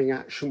brayering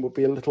action will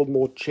be a little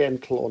more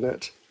gentle on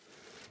it.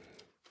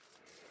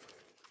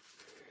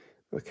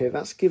 Okay,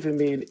 that's giving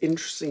me an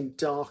interesting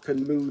dark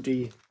and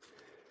moody.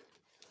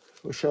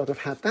 Wish I'd have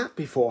had that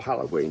before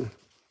Halloween.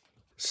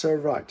 So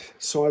right,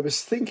 so I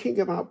was thinking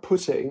about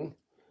putting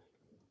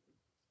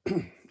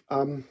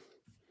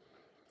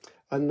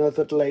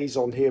another glaze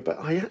on here, but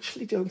I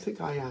actually don't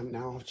think I am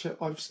now.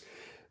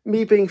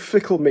 Me being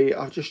fickle me,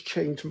 I've just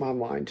changed my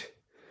mind.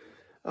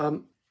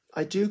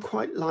 I do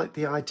quite like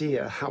the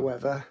idea,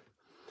 however,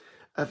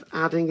 of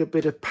adding a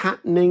bit of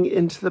patterning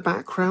into the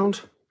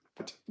background.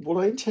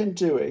 What I intend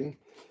doing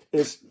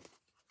is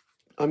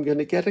I'm going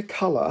to get a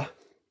colour.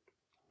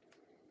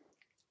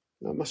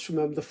 I must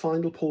remember the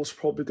final pull is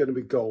probably going to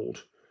be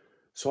gold.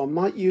 So I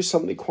might use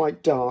something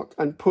quite dark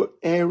and put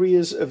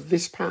areas of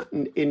this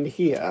pattern in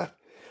here.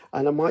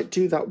 And I might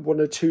do that 1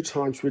 or 2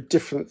 times with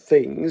different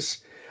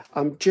things,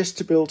 just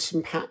to build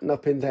some pattern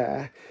up in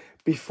there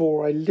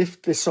before I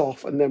lift this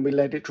off, and then we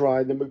let it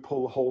dry and then we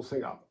pull the whole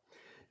thing up.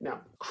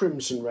 Now,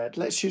 crimson red.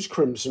 Let's use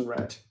crimson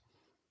red.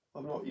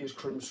 I've not used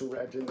crimson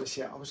red in this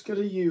yet. I was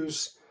going to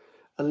use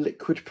a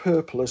liquid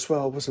purple as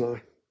well,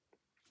 wasn't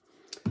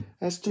I?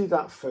 Let's do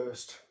that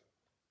first.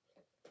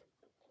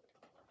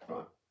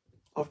 Right.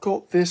 I've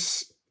got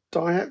this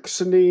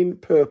dioxazine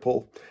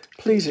purple.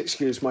 Please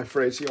excuse my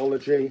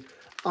phraseology.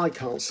 I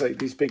can't say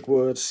these big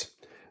words.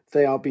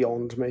 They are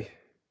beyond me.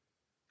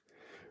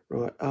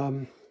 Right,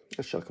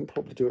 actually I can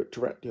probably do it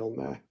directly on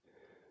there.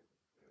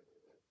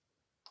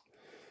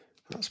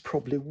 That's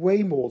probably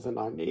way more than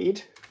I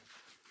need,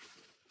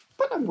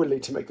 but I'm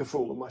willing to make a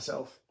fool of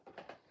myself.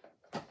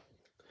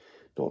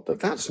 Not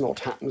that that's not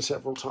happened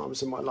several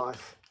times in my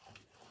life.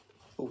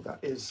 Oh,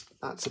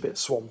 that's a bit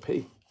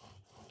swampy.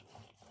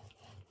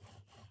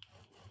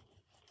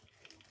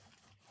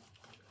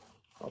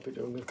 I'll be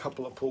doing a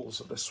couple of pulls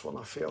of this one,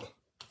 I feel.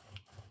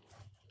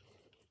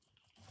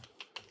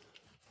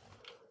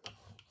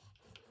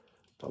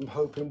 I'm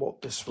hoping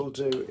what this will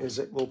do is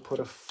it will put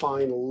a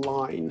final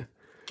line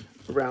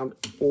around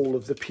all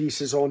of the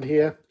pieces on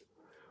here,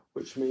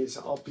 which means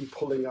I'll be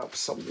pulling up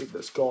something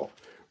that's got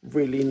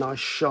really nice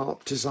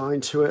sharp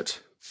design to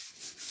it.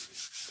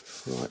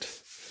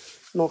 Right,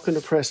 not going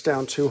to press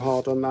down too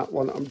hard on that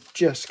one. I'm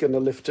just going to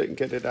lift it and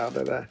get it out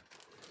of there.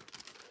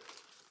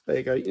 There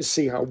you go, you can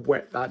see how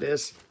wet that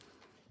is.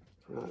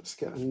 Right, let's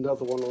get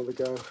another one on the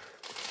go.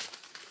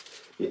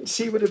 You can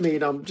see what I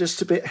mean, I'm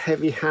just a bit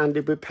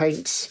heavy-handed with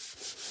paints.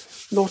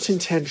 Not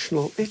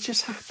intentional, it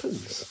just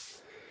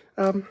happens.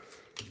 I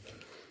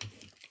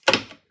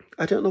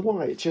don't know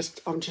why,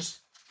 I'm just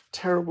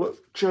terrible at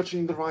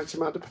judging the right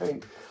amount of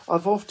paint.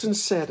 I've often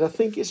said, I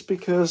think it's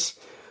because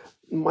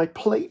my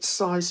plate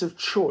size of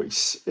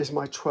choice is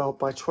my 12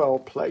 by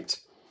 12 plate.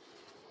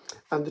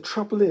 And the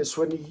trouble is,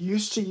 when you're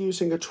used to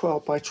using a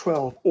 12 by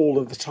 12 all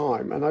of the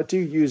time, and I do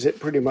use it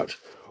pretty much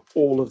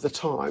all of the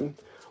time,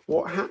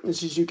 what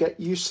happens is you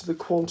get used to the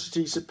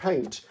quantities of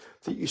paint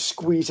that you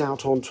squeeze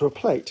out onto a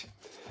plate.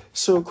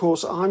 So of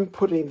course I'm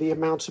putting the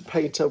amount of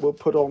paint I will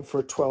put on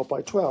for a 12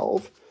 by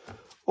 12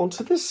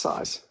 onto this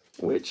size,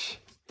 which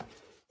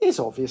is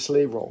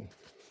obviously wrong.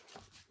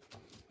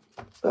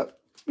 But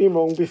been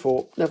wrong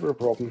before, never a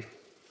problem.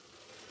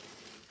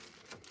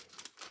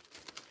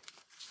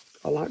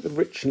 I like the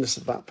richness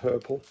of that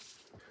purple.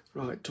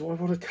 Right, do I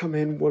want to come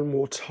in one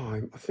more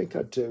time? I think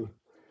I do.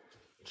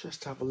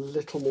 Just have a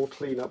little more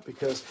cleanup,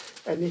 because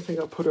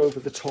anything I put over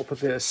the top of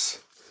this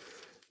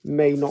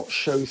may not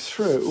show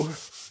through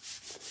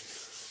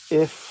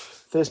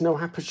if there's no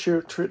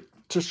aperture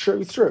to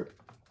show through.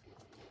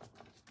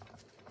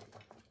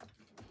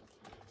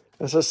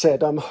 As I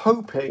said, I'm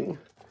hoping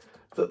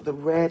that the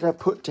red I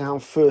put down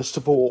first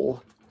of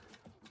all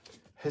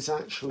is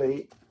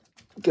actually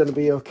going to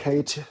be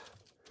okay to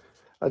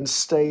and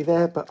stay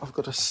there, but I've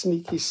got a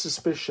sneaky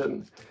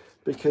suspicion,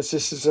 because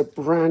this is a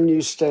brand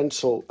new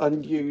stencil,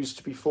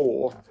 unused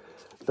before,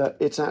 that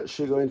it's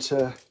actually going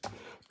to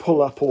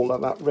pull up all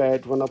of that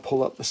red when I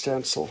pull up the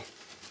stencil.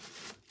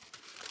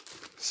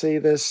 See,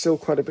 there's still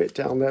quite a bit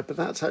down there, but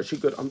that's actually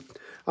good.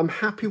 I'm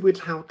happy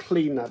with how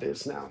clean that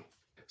is now.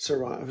 So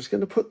right, I was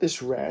going to put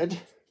this red.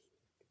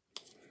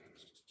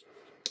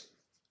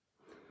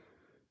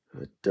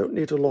 I don't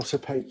need a lot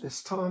of paint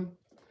this time.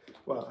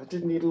 Well, I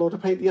didn't need a lot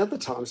of paint the other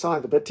times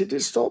either, but did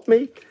it stop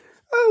me?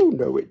 Oh,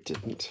 no, it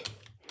didn't.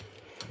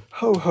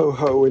 Ho, ho,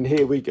 ho, and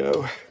here we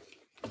go.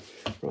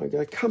 Right, I'm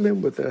going to come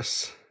in with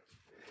this.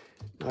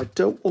 I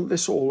don't want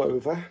this all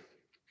over.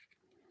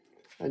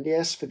 And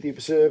yes, for the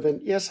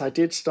observant, yes, I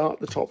did start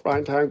the top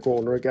right-hand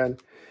corner again.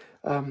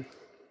 And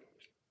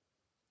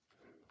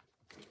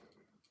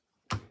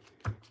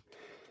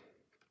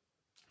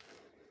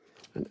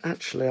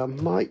actually, I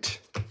might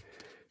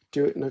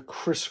do it in a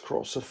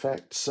crisscross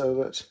effect so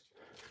that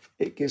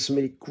it gives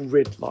me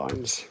grid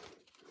lines.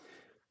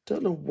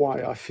 Don't know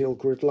why I feel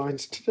grid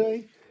lines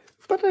today,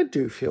 but I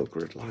do feel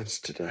grid lines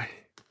today.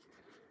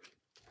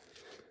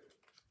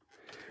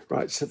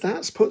 Right, so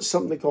that's put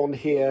something on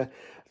here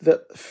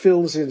that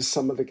fills in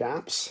some of the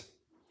gaps.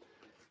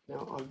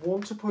 Now I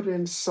want to put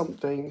in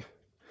something,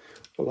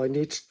 well, I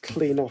need to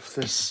clean off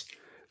this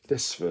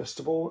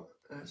first of all.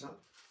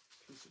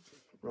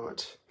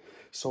 Right,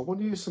 so I want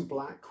to use some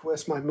black.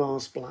 Where's my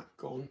Mars black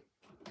gone?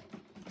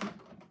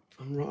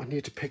 I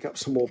need to pick up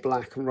some more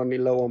black. I'm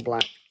running low on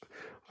black.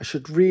 I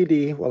should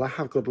really, well, I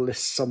have got a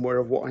list somewhere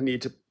of what I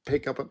need to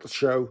pick up at the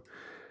show,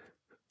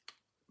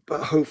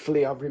 but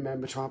hopefully I'll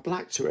remember to add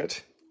black to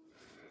it.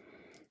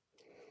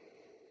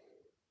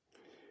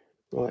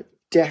 Right,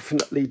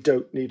 definitely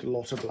don't need a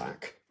lot of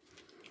black.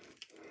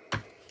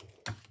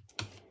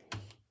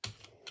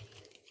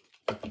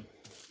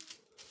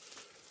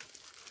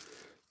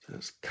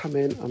 Let's come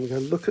in. I'm going to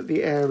look at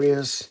the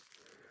areas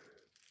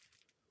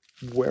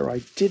where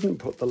I didn't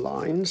put the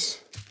lines.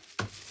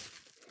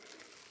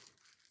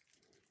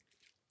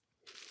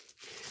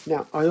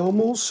 Now, I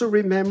am also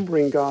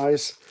remembering,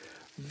 guys,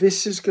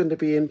 this is going to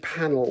be in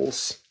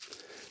panels.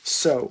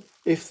 So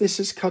if this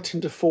is cut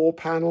into 4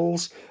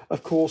 panels,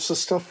 of course, the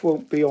stuff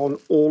won't be on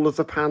all of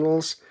the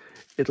panels.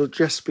 It'll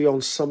just be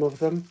on some of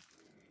them.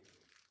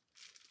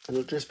 And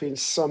it'll just be in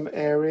some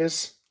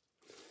areas.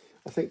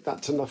 I think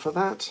that's enough of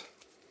that.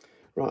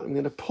 Right, I'm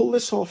going to pull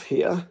this off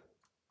here.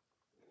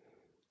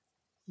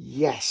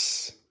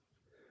 Yes,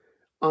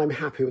 I'm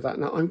happy with that.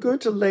 Now, I'm going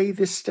to lay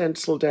this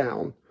stencil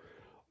down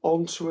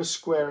onto a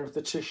square of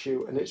the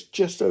tissue, and it's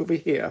just over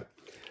here.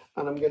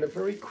 And I'm going to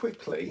very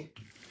quickly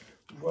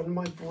run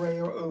my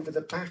brayer over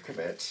the back of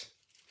it,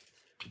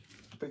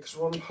 because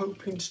what I'm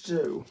hoping to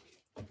do,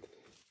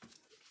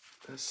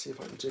 let's see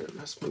if I can do it.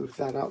 Let's move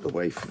that out of the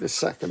way for this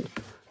second.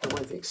 I don't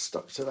want anything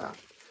stuck to that.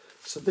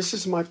 So this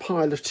is my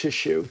pile of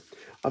tissue.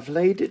 I've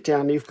laid it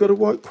down. You've got to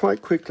work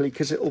quite quickly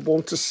because it will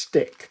want to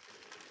stick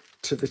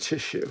to the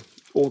tissue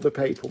or the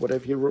paper,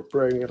 whatever you're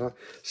brewing it on.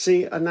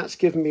 See, and that's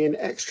given me an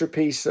extra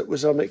piece that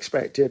was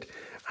unexpected.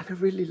 And I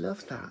really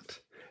love that.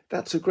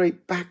 That's a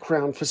great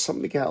background for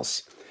something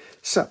else.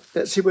 So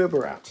let's see where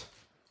we're at.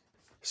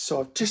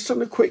 So just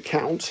on a quick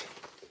count,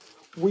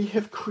 we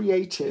have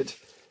created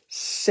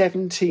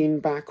 17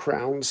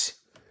 backgrounds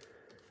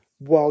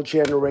while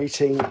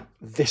generating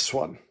this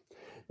one.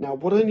 Now,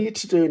 what I need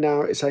to do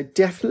now is I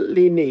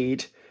definitely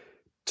need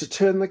to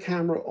turn the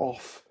camera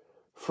off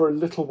for a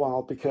little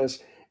while,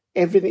 because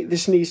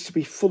this needs to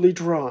be fully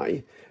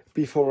dry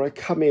before I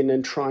come in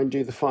and try and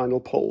do the final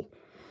pull.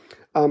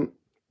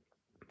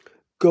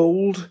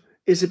 Gold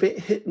is a bit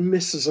hit and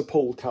miss as a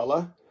pull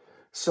colour,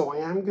 so I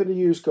am going to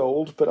use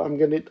gold, but what I'm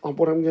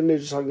going to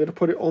do is I'm going to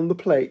put it on the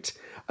plate,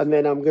 and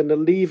then I'm going to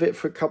leave it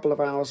for a couple of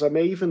hours. I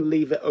may even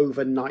leave it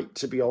overnight,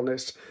 to be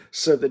honest,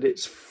 so that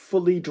it's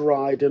fully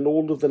dried and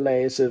all of the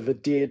layers have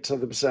adhered to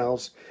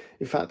themselves.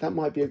 In fact, that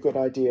might be a good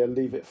idea,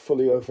 leave it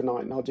fully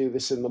overnight, and I'll do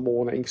this in the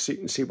morning so you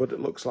can see what it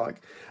looks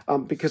like.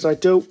 Because I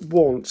don't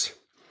want...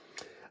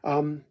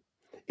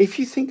 if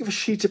you think of a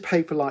sheet of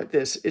paper like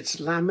this, it's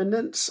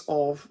laminates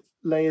of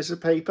layers of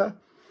paper.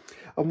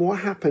 And what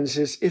happens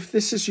is, if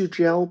this is your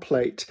gel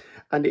plate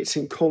and it's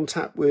in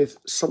contact with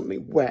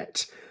something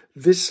wet,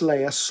 this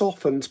layer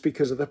softens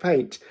because of the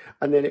paint,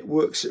 and then it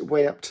works its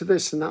way up to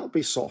this, and that'll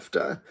be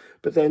softer,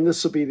 but then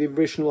this will be the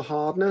original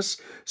hardness.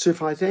 So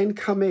if I then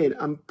come in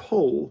and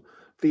pull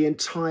the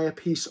entire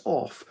piece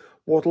off,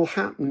 what'll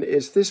happen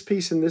is this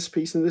piece and this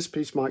piece and this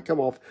piece might come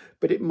off,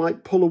 but it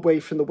might pull away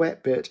from the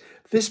wet bit.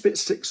 This bit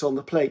sticks on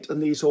the plate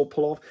and these all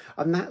pull off.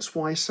 And that's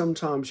why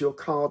sometimes your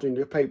card and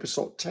your paper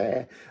sort of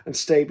tear and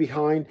stay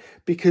behind,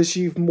 because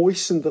you've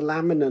moistened the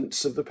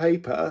laminates of the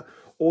paper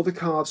or the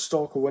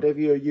cardstock or whatever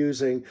you're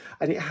using,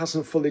 and it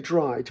hasn't fully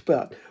dried.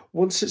 But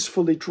once it's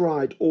fully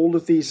dried, all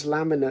of these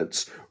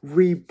laminates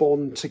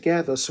rebond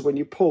together. So when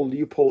you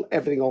pull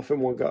everything off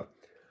in one go.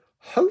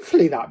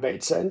 Hopefully that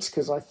made sense,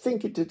 because I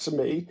think it did to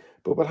me,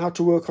 but we'll have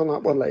to work on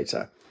that one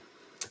later.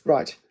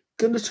 Right,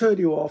 going to turn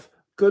you off,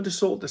 going to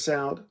sort this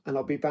out, and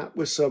I'll be back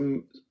with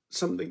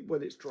something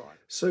when it's dry.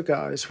 So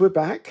guys, we're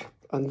back,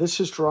 and this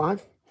is dry.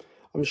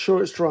 I'm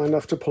sure it's dry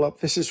enough to pull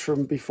up. This is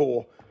from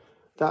before.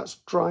 That's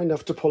dry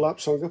enough to pull up,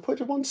 so I'm going to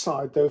put it one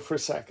side though for a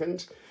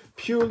second,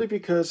 purely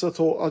because I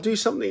thought I'll do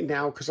something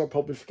now because I'll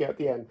probably forget at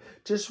the end.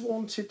 Just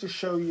wanted to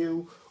show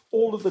you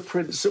all of the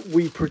prints that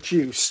we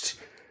produced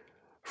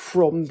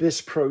from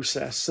this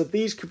process. So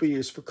these could be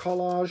used for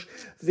collage.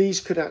 These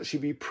could actually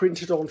be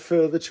printed on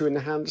further to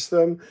enhance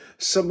them.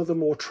 Some of the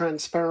more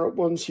transparent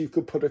ones, you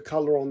could put a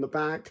color on the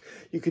back.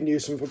 You can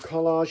use them for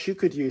collage. You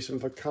could use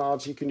them for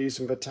cards. You can use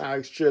them for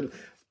texture.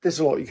 There's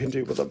a lot you can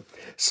do with them.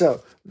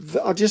 So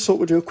I just thought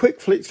we'd do a quick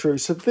flick through.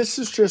 So this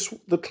is just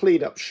the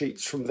cleanup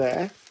sheets from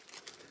there.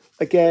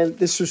 Again,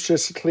 this was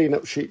just a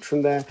cleanup sheet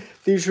from there.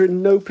 These are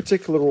in no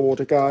particular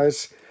order,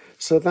 guys.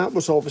 So that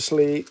was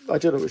obviously, I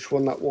don't know which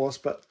one that was,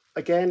 but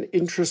again,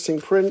 interesting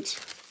print.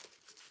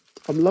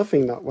 I'm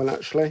loving that one,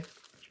 actually.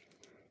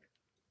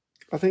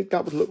 I think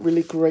that would look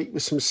really great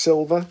with some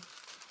silver.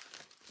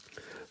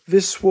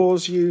 This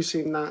was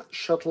using that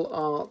Shuttle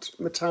Art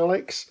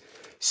Metallics.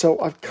 So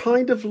I've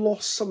kind of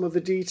lost some of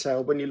the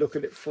detail when you look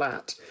at it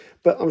flat.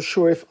 But I'm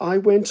sure if I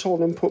went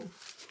on and put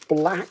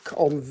black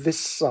on this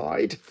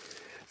side,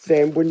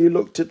 then when you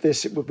looked at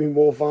this, it would be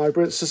more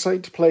vibrant. So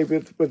something to play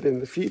with within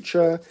the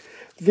future.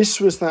 This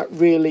was that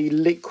really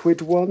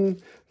liquid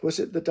one. Was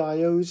it the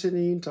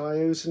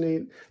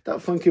diosine?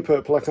 That funky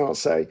purple, I can't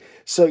say.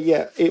 So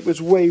yeah, it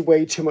was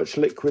way too much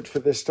liquid for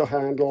this to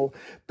handle.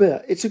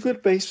 But it's a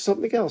good base for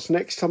something else.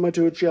 Next time I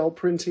do a gel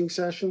printing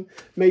session,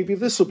 maybe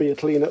this will be a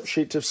clean-up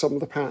sheet of some of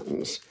the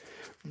patterns.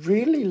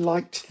 Really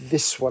liked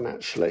this one,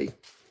 actually.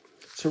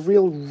 It's a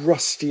real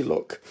rusty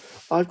look.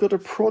 I've got a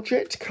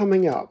project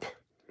coming up,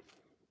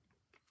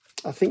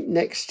 I think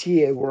next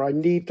year, where I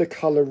need the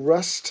colour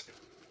rust.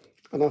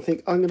 And I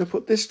think I'm going to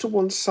put this to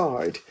one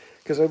side,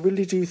 because I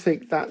really do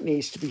think that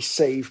needs to be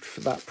saved for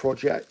that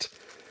project.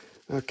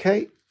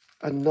 Okay,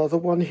 Another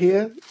one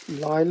here,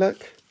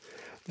 lilac.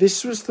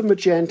 This was the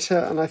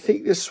magenta, and I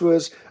think this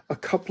was a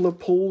couple of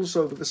pulls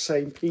over the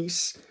same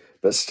piece,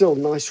 but still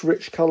nice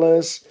rich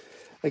colours.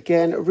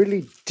 Again, a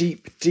really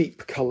deep,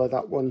 deep colour,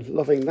 that one.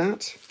 Loving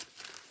that.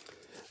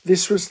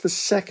 This was the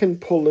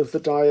second pull of the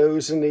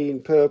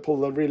diosonine purple,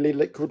 the really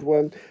liquid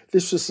one.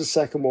 This was the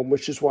second one,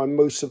 which is why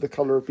most of the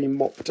colour have been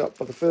mopped up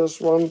by the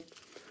first one.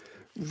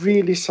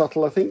 Really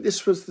subtle. I think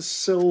this was the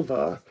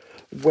silver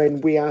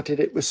when we added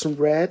it with some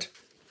red.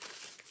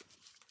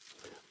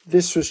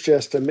 This was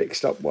just a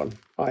mixed up one.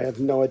 I have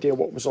no idea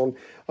what was on.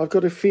 I've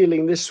got a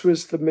feeling this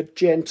was the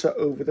magenta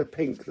over the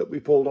pink that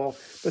we pulled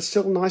off, but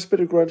still nice bit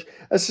of grunge.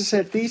 As I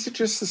said, these are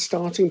just the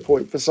starting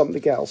point for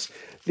something else.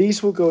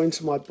 These will go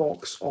into my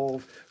box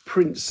of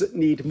prints that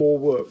need more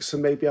work, so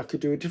maybe I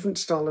could do a different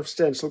style of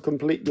stencil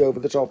completely over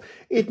the top.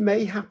 It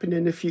may happen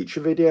in a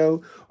future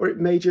video, or it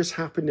may just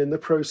happen in the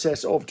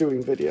process of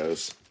doing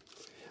videos.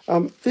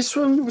 This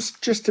one was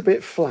just a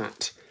bit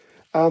flat.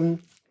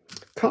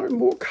 Can't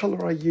remember what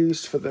colour I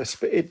used for this,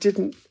 but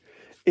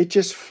it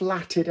just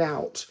flatted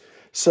out.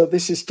 So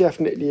this is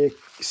definitely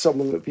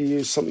someone that we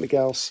use something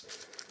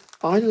else.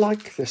 I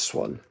like this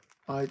one.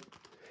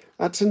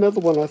 That's another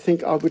one I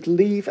think I would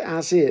leave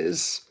as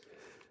is.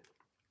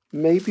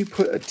 Maybe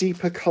put a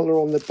deeper colour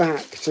on the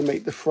back to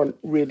make the front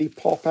really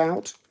pop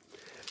out.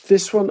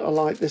 This one I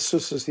like. This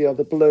was the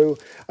other blue.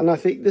 And I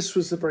think this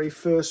was the very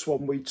first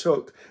one we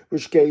took,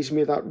 which gave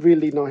me that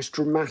really nice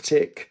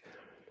dramatic,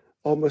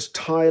 almost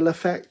tile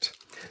effect.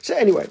 So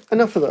anyway,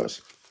 enough of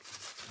those.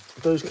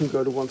 Those can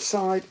go to one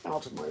side,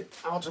 out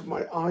of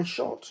my eye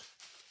shot.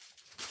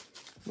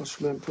 Must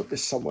remember to put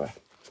this somewhere.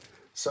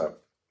 So,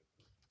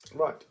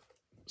 right.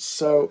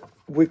 So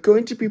we're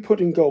going to be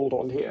putting gold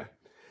on here.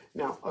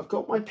 Now, I've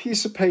got my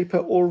piece of paper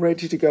all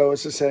ready to go.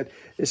 As I said,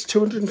 it's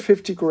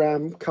 250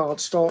 gram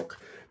cardstock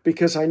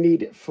because I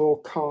need it for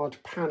card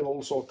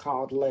panels or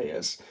card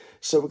layers.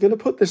 So we're going to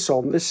put this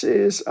on. This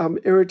is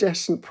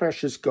iridescent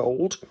precious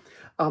gold.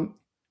 I'm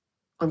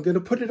going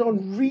to put it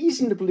on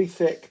reasonably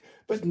thick,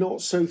 but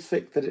not so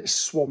thick that it's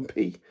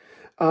swampy.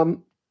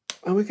 And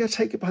we're going to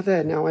take it by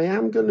there. Now, I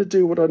am going to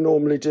do what I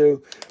normally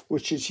do,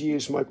 which is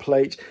use my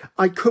plate.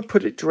 I could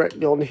put it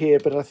directly on here,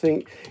 but I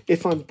think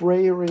if I'm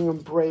brayering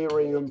and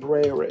brayering and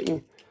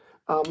brayering,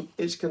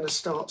 it's going to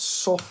start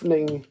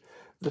softening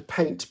the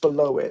paint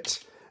below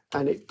it,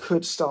 and it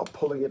could start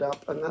pulling it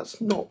up, and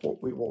that's not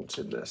what we want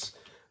in this.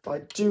 But I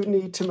do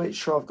need to make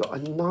sure I've got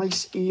a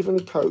nice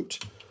even coat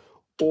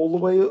all the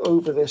way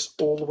over this,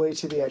 all the way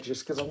to the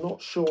edges, because I'm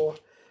not sure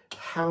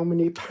how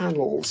many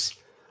panels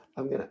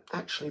I'm going to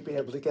actually be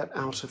able to get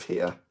out of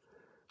here.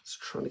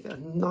 Just trying to get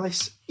a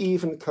nice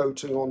even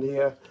coating on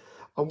here.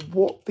 And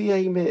what the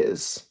aim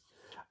is,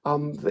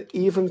 the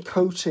even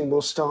coating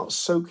will start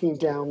soaking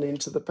down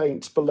into the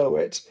paints below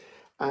it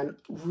and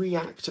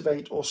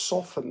reactivate or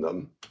soften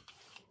them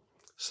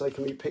so they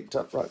can be picked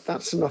up. Right,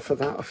 that's enough of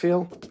that, I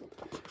feel.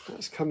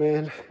 Let's come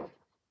in.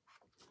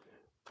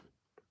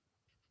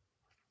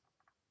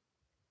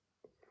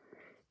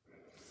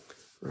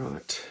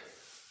 Right.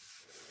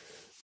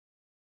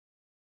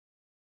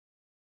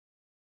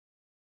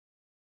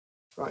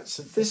 Right,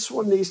 so this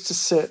one needs to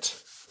sit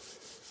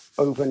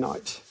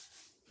overnight.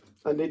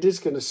 And it is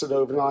going to sit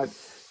overnight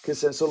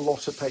because there's a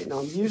lot of paint. Now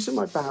I'm using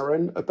my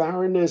Baron. A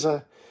Baron is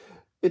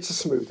it's a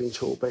smoothing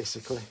tool,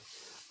 basically.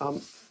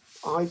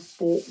 I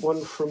bought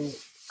one from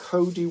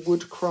Cody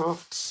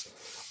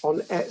Woodcrafts on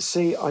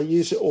Etsy. I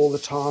use it all the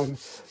time.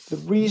 The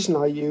reason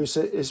I use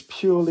it is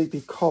purely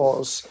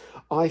because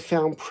I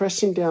found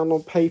pressing down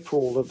on paper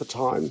all of the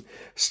time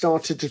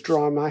started to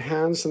dry my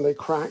hands and they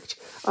cracked.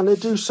 And I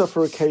do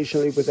suffer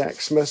occasionally with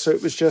eczema, so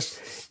it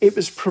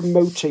was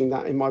promoting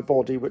that in my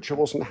body, which I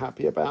wasn't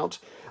happy about.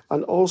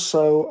 And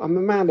also, I'm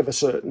a man of a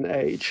certain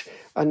age,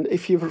 and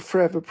if you're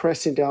forever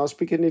pressing down, I was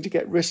beginning to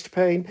get wrist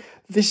pain.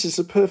 This is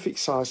the perfect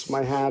size for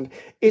my hand.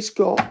 It's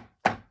got,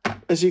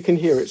 as you can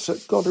hear,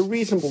 it's got a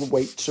reasonable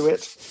weight to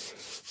it,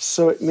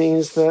 so it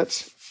means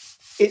that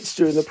it's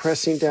doing the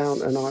pressing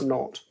down and I'm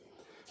not.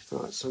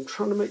 Right, so I'm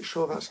trying to make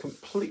sure that's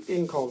completely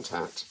in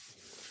contact.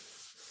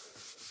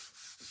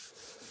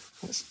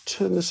 Let's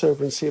turn this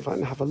over and see if I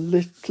can have a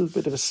little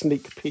bit of a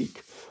sneak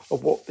peek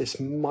of what this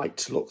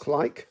might look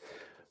like.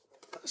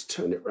 Let's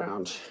turn it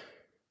round.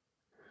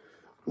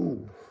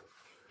 Ooh.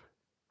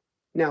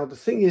 Now, the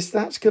thing is,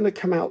 that's going to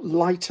come out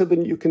lighter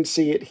than you can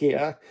see it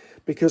here,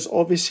 because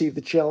obviously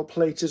the gel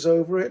plate is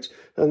over it,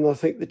 and I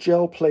think the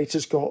gel plate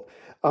has got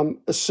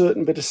a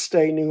certain bit of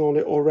staining on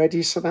it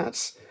already, so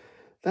that's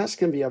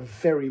going to be a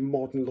very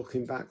modern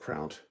looking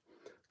background.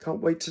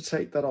 Can't wait to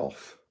take that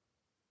off.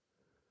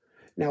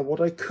 Now,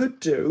 what I could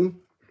do,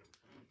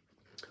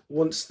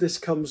 once this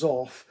comes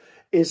off,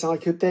 is I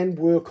could then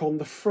work on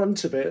the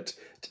front of it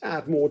to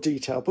add more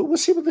detail. But we'll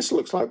see what this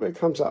looks like when it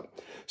comes up.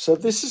 So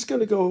this is going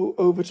to go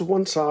over to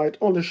one side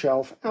on a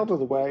shelf, out of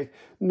the way,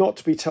 not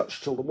to be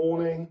touched till the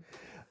morning.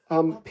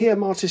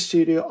 PM Artist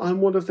Studio,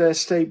 I'm one of their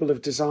stable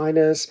of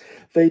designers.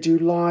 They do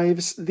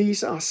lives.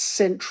 These are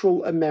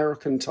Central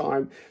American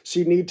time, so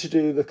you need to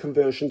do the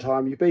conversion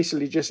time. You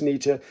basically just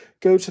need to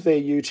go to their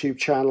YouTube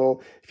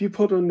channel. If you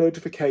put on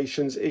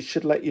notifications, it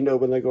should let you know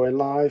when they're going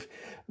live.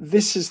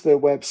 This is their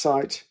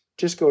website.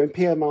 Just go in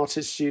PM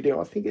Artist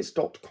Studio. I think it's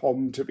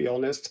 .com, to be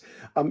honest.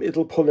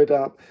 It'll pull it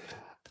up.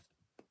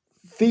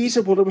 These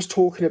are what I was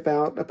talking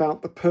about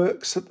the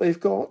perks that they've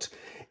got.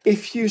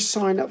 If you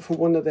sign up for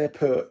one of their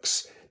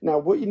perks, now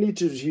what you need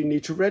to do is you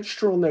need to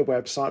register on their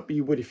website, but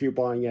you would if you're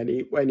buying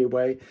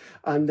anyway.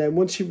 And then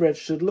once you've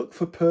registered, look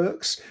for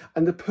perks,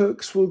 and the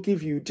perks will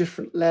give you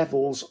different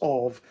levels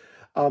of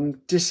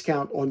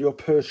discount on your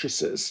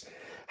purchases.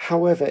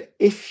 However,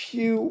 if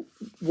you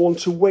want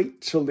to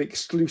wait till the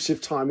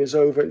exclusive time is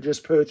over and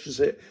just purchase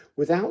it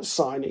without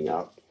signing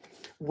up,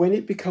 when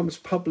it becomes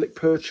public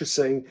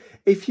purchasing,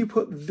 if you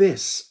put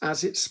this,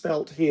 as it's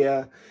spelt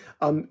here,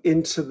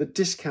 into the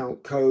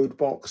discount code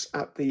box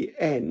at the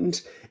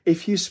end,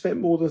 if you spent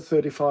more than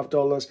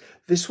 $35,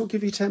 this will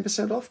give you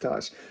 10% off,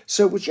 guys.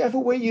 So whichever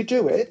way you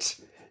do it,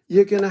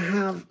 you're going to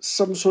have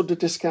some sort of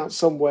discount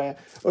somewhere,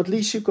 or at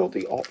least you've got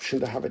the option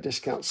to have a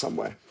discount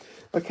somewhere.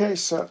 Okay,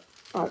 so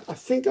I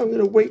think I'm going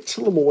to wait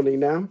till the morning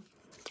now.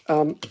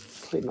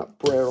 Clean that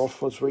brayer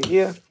off as we're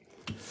here.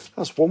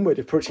 That's one way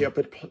to pretty up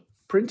a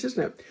print,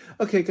 isn't it?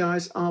 Okay,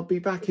 guys, I'll be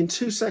back in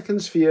 2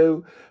 seconds for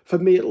you. For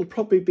me, it'll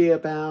probably be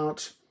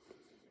about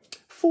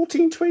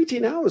 14 to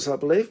 18 hours, I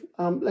believe.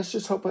 Let's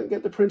just hope I can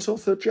get the print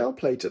off the gel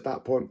plate at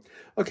that point.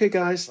 Okay,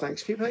 guys,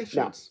 thanks for your patience.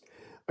 Now,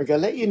 I'm going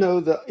to let you know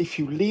that if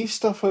you leave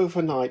stuff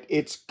overnight,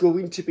 it's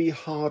going to be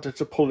harder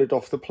to pull it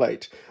off the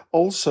plate.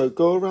 Also,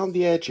 go around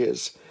the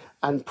edges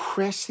and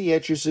press the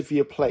edges of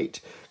your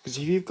plate, because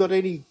if you've got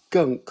any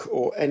gunk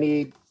or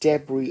any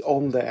debris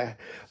on there,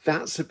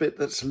 that's a bit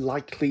that's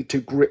likely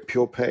to grip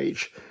your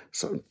page.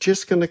 So I'm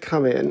just going to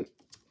come in,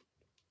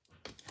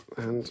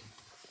 and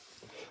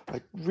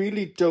I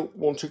really don't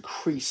want to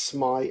crease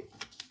my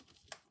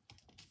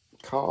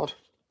card,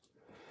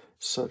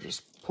 so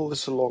just pull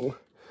this along.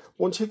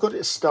 Once you've got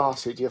it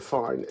started, you're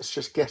fine. It's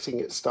just getting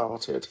it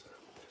started.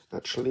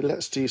 Actually,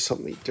 let's do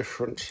something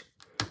different.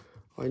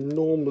 I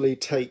normally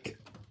take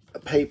a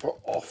paper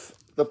off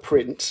the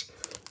print.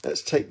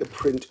 Let's take the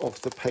print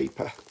off the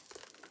paper.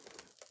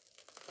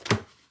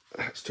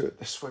 Let's do it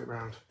this way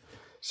around.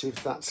 See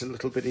if that's a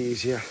little bit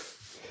easier.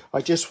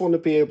 I just want to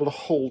be able to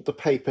hold the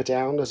paper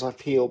down as I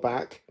peel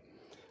back.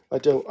 I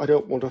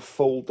don't want to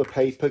fold the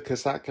paper,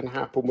 because that can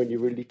happen when you're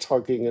really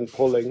tugging and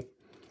pulling.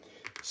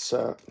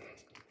 So,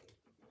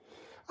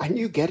 and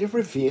you get a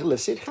reveal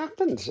as it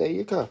happens. There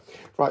you go.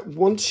 Right,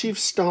 once you've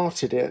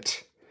started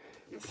it,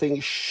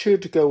 things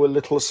should go a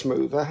little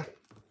smoother.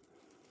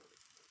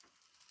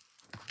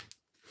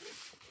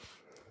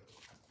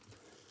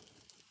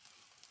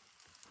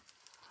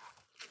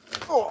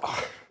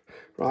 Oh,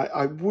 right,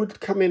 I would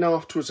come in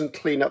afterwards and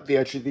clean up the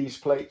edge of these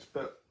plates,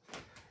 but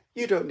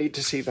you don't need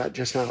to see that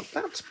just now.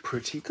 That's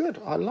pretty good.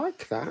 I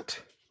like that.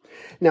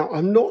 Now,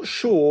 I'm not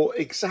sure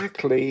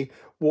exactly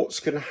what's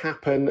going to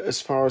happen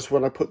as far as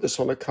when I put this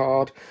on a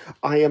card.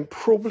 I am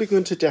probably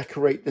going to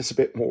decorate this a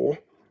bit more.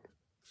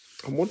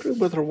 I'm wondering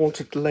whether I want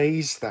to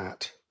glaze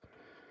that.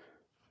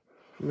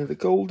 I mean, the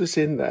gold is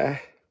in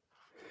there.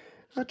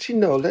 Actually,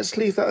 no, let's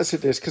leave that as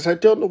it is, because I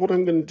don't know what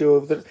I'm going to do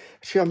over the...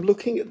 Actually, I'm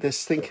looking at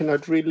this thinking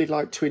I'd really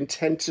like to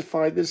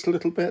intensify this a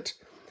little bit.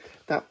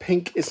 That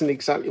pink isn't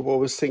exactly what I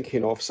was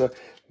thinking of, so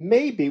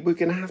maybe we're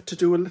going to have to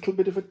do a little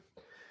bit of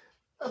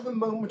a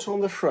moment on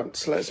the front.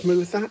 So let's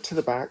move that to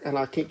the back, and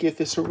I can give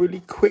this a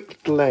really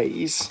quick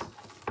glaze.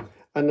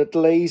 And the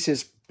glaze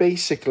is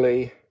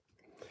basically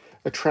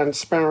a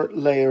transparent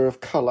layer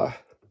of colour.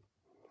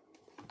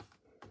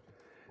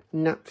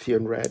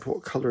 Naphthalene red.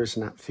 What colour is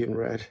naphthalene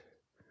red?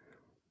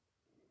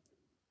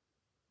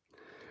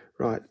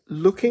 Right,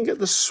 looking at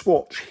the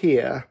swatch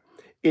here,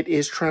 it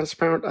is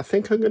transparent. I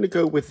think I'm going to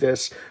go with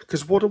this,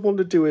 because what I want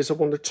to do is I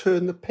want to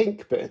turn the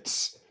pink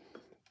bits,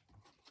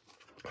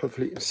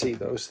 hopefully you can see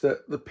those,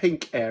 the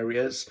pink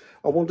areas,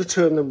 I want to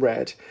turn them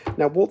red.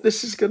 Now what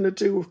this is going to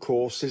do, of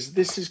course, is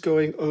this is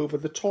going over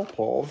the top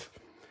of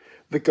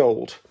the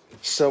gold.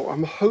 So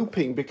I'm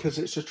hoping, because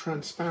it's a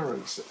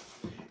transparent,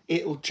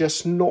 it'll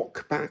just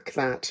knock back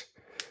that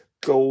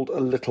gold a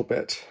little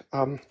bit.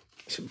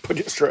 So put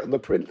it straight on the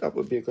print, that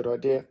would be a good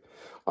idea.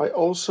 I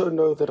also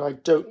know that I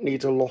don't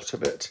need a lot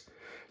of it.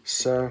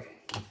 So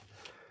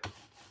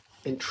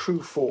in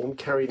true form,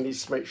 Ceri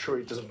needs to make sure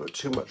he doesn't put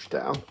too much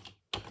down.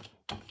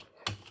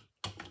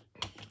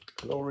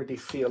 I already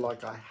feel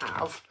like I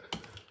have.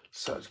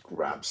 So let's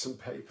grab some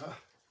paper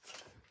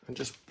and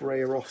just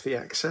brayer off the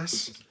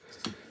excess.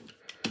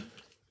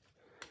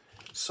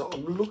 So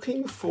I'm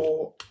looking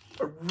for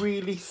a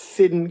really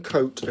thin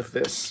coat of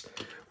this,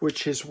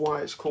 which is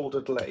why it's called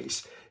a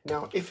glaze.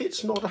 Now, if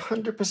it's not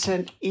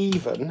 100%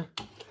 even,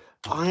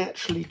 I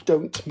actually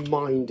don't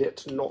mind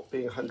it not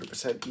being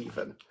 100%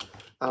 even.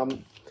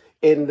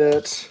 In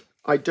that,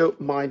 I don't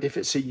mind if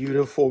it's a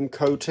uniform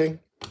coating.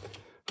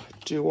 I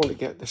do want to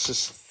get this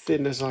as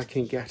thin as I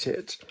can get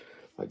it.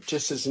 like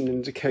just as an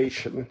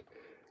indication.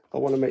 I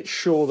want to make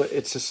sure that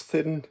it's as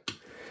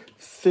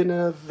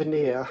thinner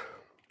veneer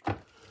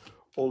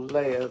or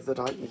layer that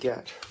I can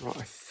get. Right,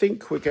 I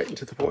think we're getting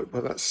to the point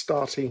where that's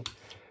starting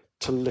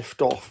to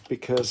lift off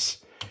because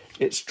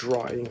it's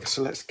drying.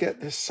 So let's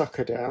get this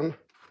sucker down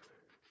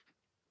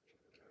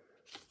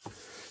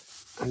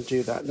and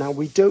do that. Now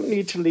we don't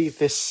need to leave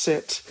this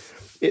sit.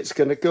 It's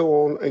going to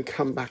go on and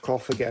come back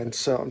off again.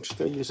 So I'm just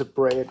going to use a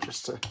brayer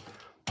just to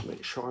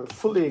make sure I'm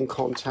fully in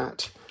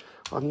contact.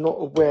 I'm not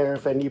aware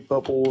of any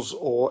bubbles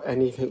or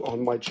anything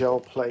on my gel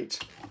plate.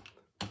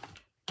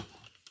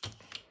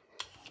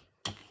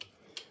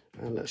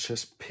 And let's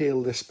just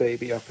peel this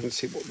baby up and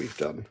see what we've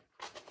done.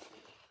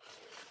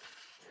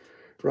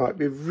 Right,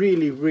 we've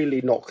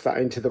really knocked that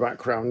into the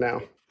background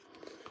now.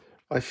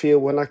 I feel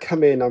when I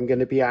come in, I'm going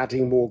to be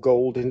adding more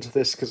gold into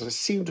this because I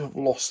seem to have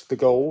lost the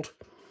gold.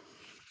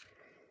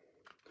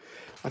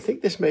 I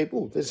think this may,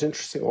 oh, there's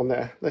interesting on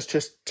there. Let's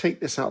just take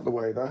this out of the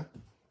way there.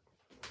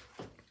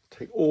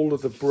 Take all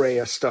of the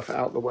brayer stuff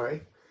out of the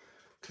way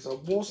because I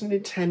wasn't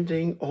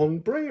intending on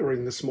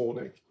brayering this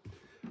morning.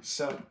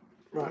 So,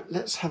 right,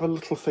 let's have a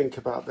little think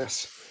about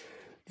this.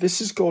 This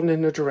has gone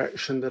in a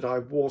direction that I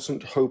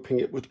wasn't hoping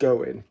it would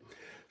go in.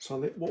 So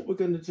I think what we're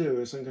going to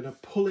do is I'm going to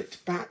pull it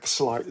back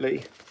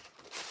slightly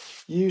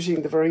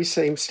using the very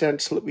same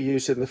stencil that we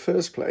used in the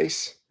first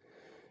place,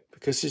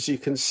 because as you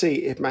can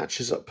see, it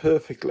matches up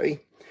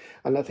perfectly.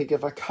 And I think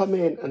if I come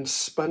in and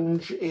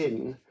sponge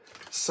in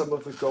some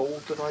of the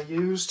gold that I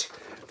used,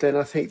 then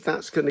I think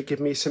that's going to give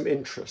me some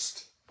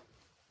interest.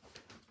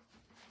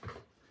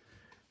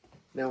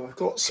 Now I've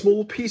got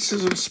small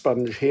pieces of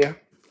sponge here.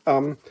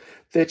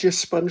 They're just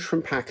sponge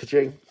from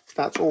packaging.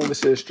 That's all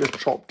this is, just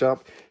chopped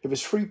up. If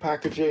it's free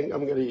packaging,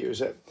 I'm going to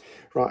use it.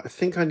 Right, I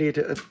think I need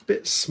it a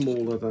bit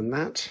smaller than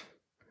that.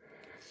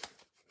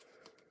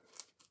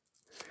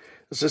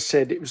 As I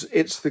said,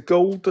 it's the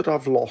gold that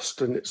I've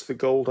lost, and it's the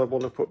gold I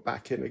want to put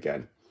back in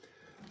again.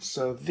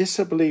 So this,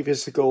 I believe,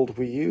 is the gold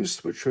we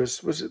used, which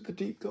was it the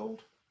deep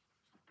gold?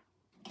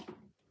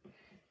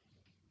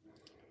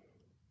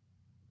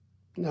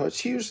 No,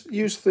 it's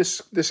used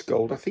this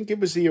gold. I think it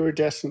was the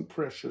iridescent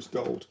precious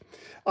gold.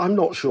 I'm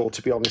not sure,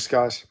 to be honest,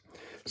 guys.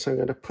 So I'm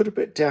going to put a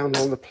bit down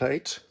on the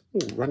plate.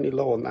 Oh, running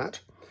low on that,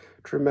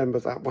 to remember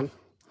that one.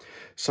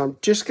 So I'm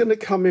just going to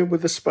come in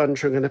with the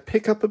sponge. I'm going to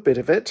pick up a bit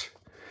of it,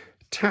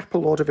 tap a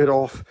lot of it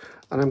off,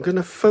 and I'm going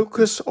to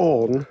focus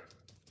on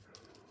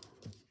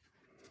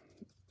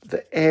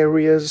the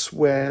areas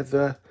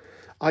where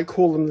I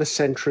call them the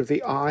center of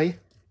the eye,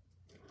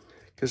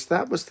 because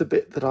that was the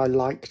bit that I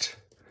liked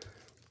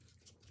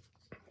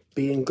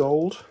being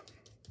gold.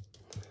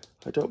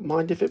 I don't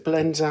mind if it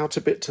blends out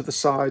a bit to the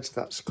sides,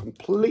 that's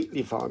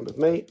completely fine with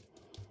me.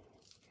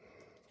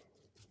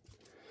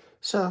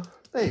 So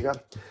there you go.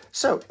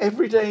 So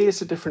every day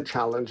is a different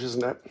challenge,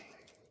 isn't it?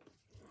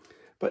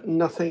 But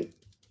nothing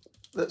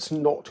that's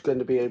not going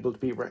to be able to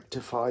be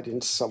rectified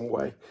in some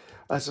way.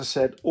 As I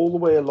said, all the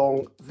way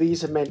along,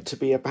 these are meant to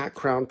be a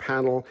background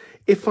panel.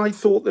 If I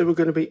thought they were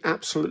going to be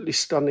absolutely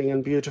stunning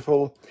and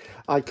beautiful,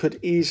 I could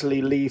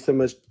easily leave them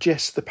as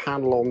just the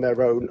panel on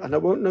their own, and I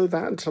won't know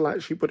that until I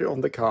actually put it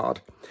on the card.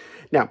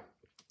 Now,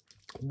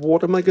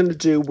 what am I going to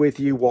do with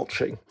you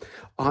watching?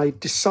 I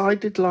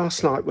decided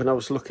last night when I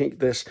was looking at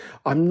this,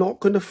 I'm not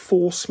going to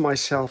force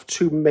myself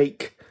to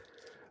make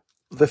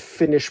the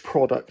finished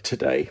product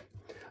today.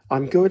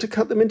 I'm going to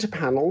cut them into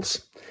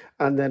panels,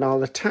 and then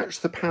I'll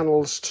attach the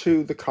panels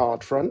to the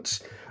card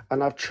fronts.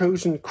 And I've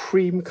chosen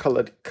cream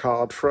coloured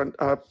card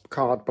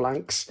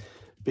blanks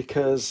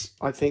because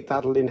I think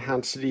that'll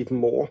enhance it even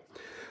more.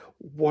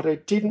 What I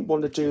didn't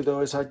want to do though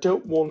is I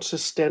don't want to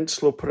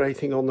stencil or put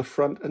anything on the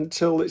front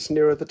until it's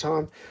nearer the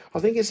time. I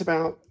think it's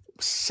about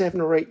 7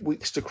 or 8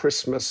 weeks to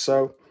Christmas,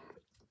 so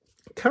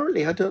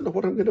currently I don't know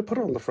what I'm going to put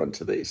on the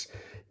front of these.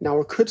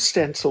 Now I could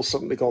stencil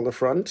something on the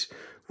front,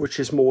 which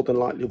is more than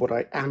likely what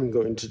I am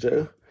going to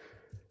do,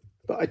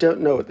 but I don't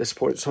know at this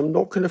point, so I'm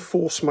not going to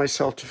force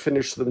myself to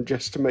finish them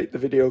just to make the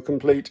video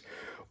complete.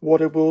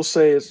 What I will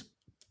say is,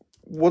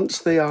 once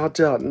they are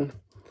done,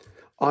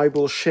 I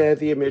will share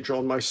the image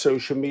on my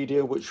social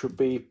media, which would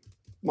be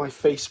my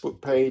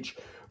Facebook page,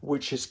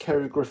 which is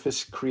Ceri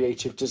Griffiths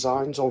Creative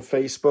Designs on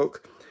Facebook.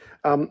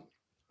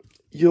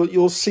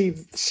 You'll see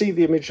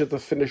the image of the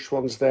finished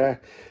ones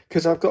there,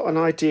 because I've got an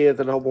idea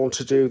that I want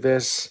to do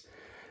this.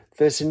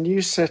 There's a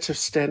new set of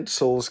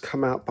stencils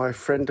come out by a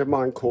friend of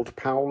mine called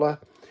Paula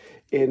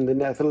in the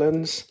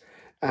Netherlands,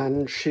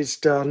 and she's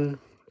done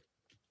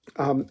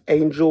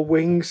angel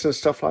wings and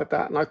stuff like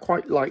that, and I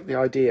quite like the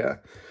idea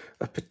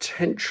of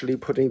potentially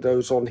putting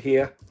those on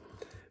here.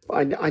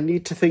 But I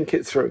need to think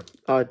it through.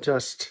 I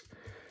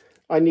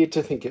need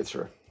to think it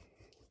through.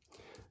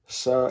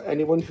 So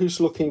anyone who's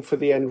looking for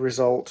the end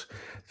result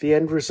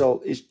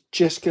is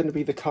just going to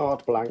be the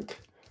card blank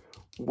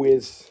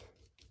with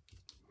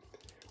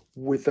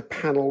the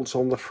panels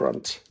on the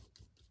front.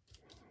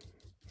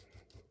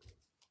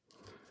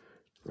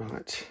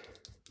 Right.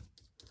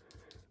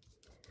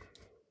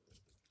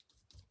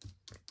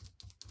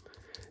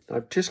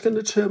 I'm just going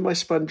to turn my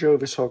sponge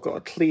over so I've got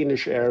a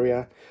cleanish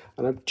area,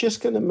 and I'm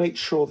just going to make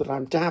sure that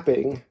I'm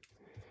dabbing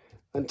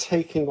and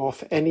taking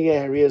off any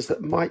areas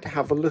that might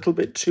have a little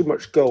bit too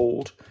much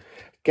gold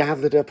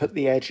gathered up at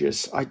the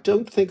edges. I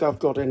don't think I've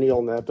got any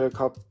on there, but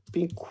I've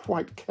been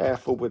quite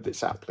careful with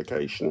this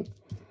application.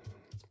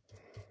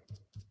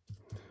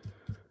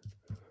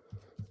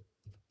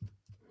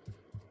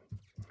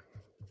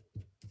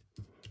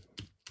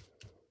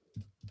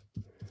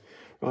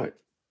 Right,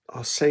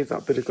 I'll save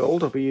that bit of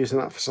gold. I'll be using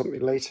that for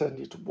something later. I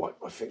need to wipe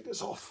my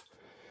fingers off.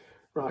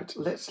 Right,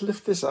 let's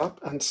lift this up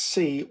and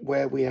see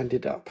where we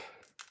ended up.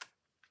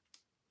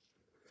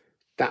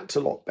 That's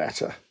a lot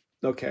better.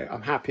 Okay,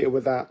 I'm happier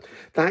with that.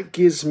 That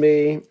gives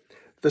me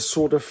the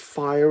sort of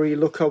fiery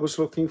look I was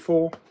looking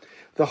for.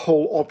 The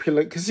whole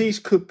opulent, because these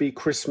could be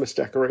Christmas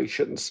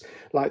decorations.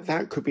 Like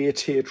that could be a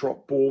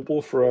teardrop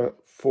bauble for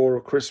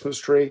a Christmas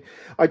tree.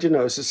 I don't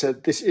know, as I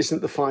said, this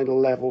isn't the final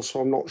level, so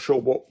I'm not sure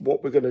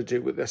what we're going to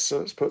do with this. So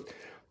let's put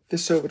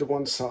this over to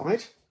one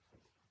side.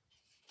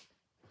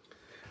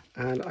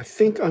 And I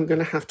think I'm going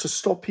to have to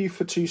stop you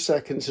for 2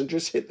 seconds and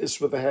just hit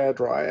this with a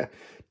hairdryer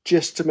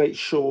just to make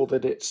sure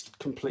that it's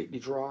completely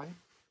dry.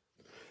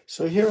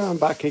 So here I'm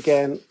back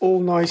again, all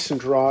nice and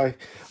dry.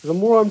 The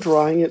more I'm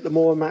drying it, the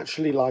more I'm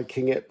actually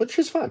liking it, which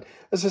is fun.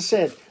 As I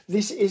said,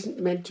 this isn't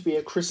meant to be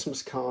a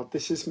Christmas card.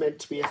 This is meant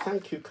to be a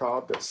thank you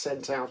card that's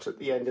sent out at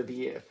the end of the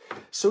year.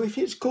 So if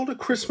it's got a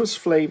Christmas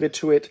flavour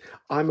to it,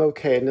 I'm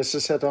okay. And as I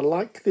said, I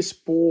like this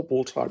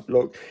bauble type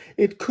look.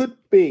 It could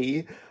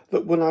be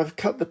that when I've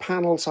cut the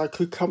panels, I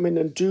could come in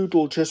and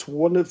doodle just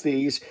one of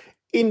these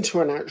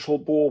into an actual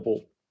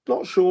bauble.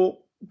 Not sure.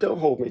 Don't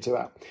hold me to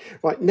that.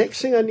 Right, next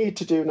thing I need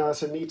to do now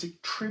is I need to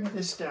trim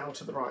this down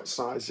to the right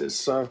sizes.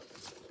 So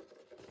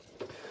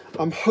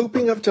I'm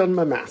hoping I've done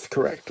my math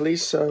correctly.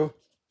 So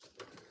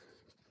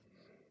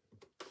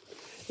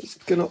it's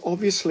going to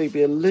obviously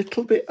be a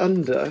little bit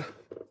under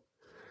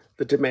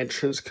the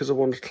dimensions because I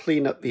want to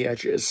clean up the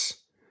edges,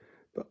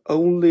 but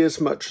only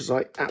as much as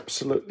I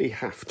absolutely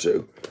have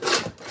to.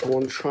 I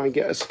want to try and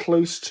get as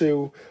close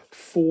to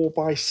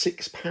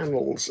 4x6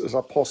 panels as I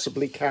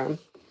possibly can.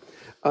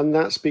 And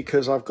that's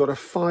because I've got a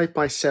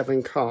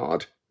 5x7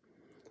 card.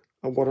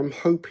 And what I'm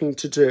hoping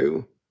to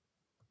do,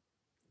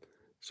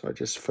 so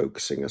just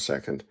focusing a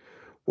second,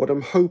 what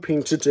I'm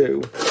hoping to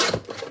do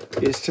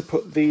is to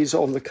put these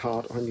on the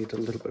card. I need a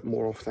little bit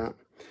more off that.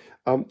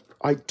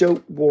 I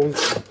don't want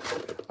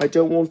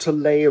to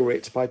layer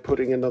it by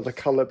putting another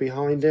colour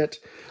behind it.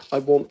 I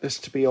want this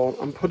to be on,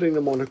 I'm putting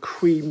them on a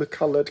cream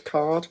coloured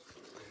card.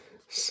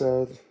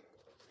 So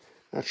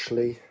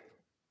actually,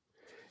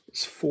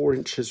 it's 4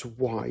 inches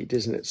wide,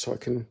 isn't it? So I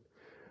can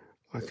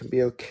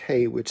be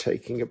okay with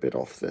taking a bit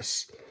off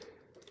this.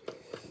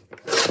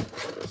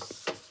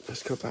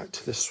 Let's go back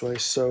to this way.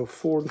 So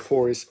 4 and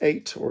 4 is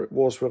 8, or it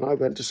was when I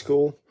went to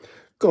school.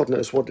 God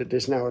knows what it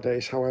is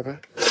nowadays,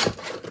 however.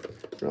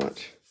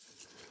 Right.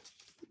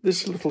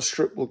 This little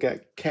strip will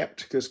get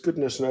kept because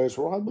goodness knows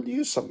where I will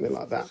use something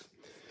like that.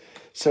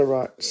 So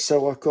right,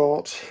 so I've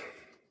got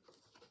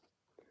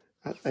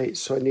at 8,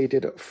 so I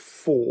needed at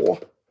 4.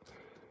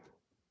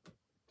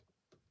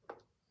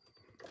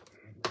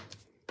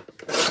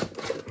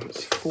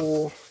 That's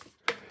 4.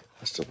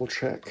 Let's double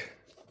check.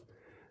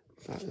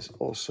 That is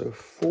also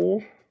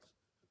 4.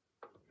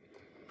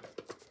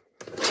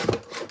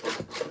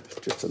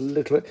 Just a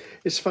little bit.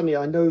 It's funny,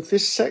 I know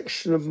this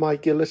section of my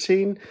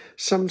guillotine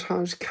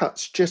sometimes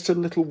cuts just a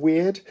little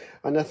weird,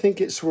 and I think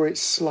it's where it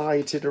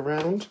slides it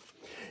around.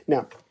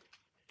 Now,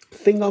 the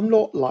thing I'm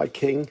not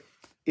liking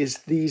is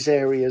these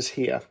areas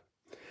here,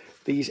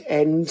 these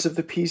ends of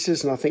the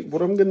pieces, and I think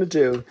what I'm going to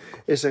do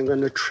is I'm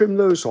going to trim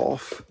those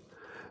off,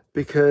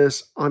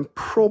 because I'm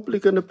probably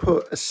going to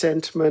put a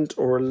sentiment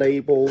or a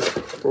label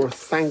or a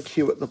thank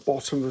you at the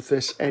bottom of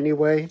this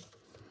anyway.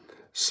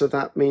 So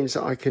that means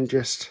that I can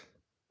just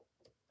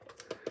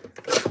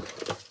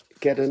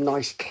get a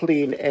nice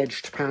clean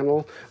edged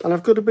panel. And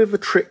I've got a bit of a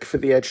trick for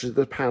the edges of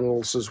the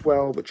panels as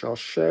well, which I'll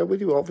share with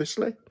you,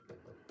 obviously.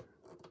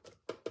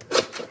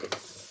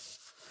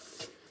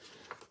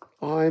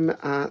 I'm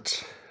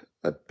at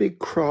a big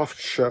craft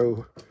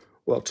show,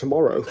 well,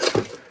 tomorrow.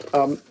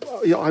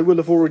 Yeah, I will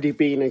have already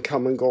been and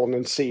come and gone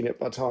and seen it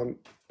by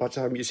the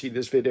time you see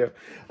this video.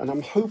 And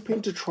I'm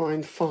hoping to try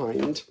and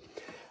find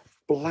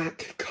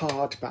black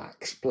card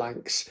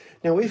blanks.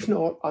 Now, if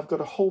not, I've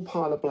got a whole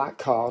pile of black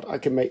card. I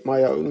can make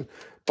my own,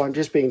 but I'm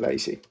just being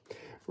lazy.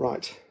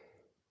 Right.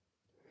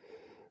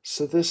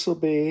 So this will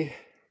be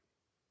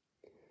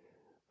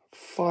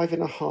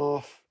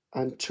 5.5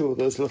 and 2 of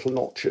those little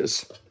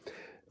notches.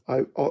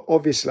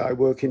 Obviously, I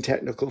work in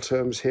technical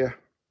terms here.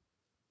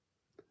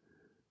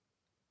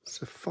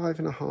 So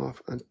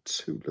 5.5 and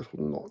 2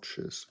 little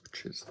notches,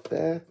 which is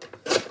there.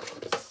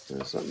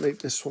 Does that make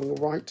this one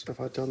right? Have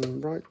I done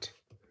them right?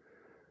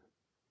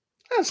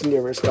 That's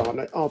near as darn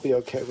it. I'll be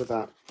okay with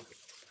that.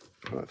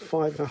 Right,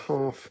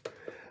 5.5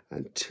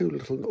 and 2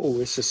 little.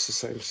 Oh, it's just the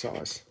same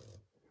size.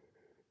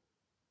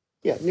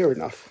 Yeah, near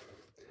enough.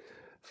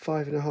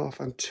 5.5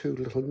 and 2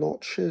 little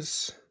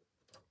notches.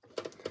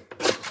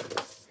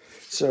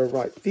 So,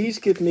 right, these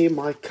give me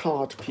my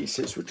card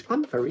pieces, which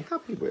I'm very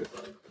happy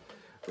with.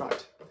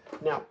 Right,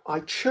 now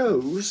I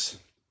chose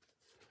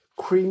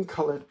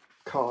cream-coloured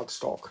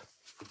cardstock.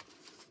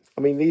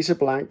 I mean, these are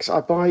blanks.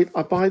 I buy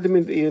them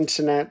in the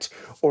internet,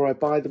 or I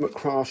buy them at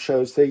craft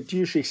shows. They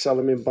usually sell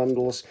them in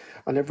bundles,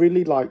 and I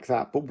really like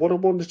that. But what I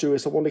want to do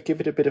is I want to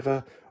give it a bit of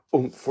a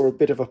oomph or a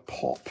bit of a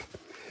pop.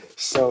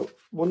 So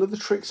one of the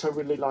tricks I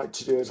really like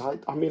to do is,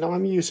 I mean,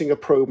 I'm using a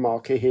pro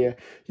marker here.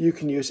 You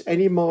can use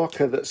any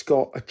marker that's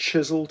got a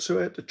chisel to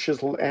it, a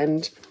chisel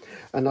end.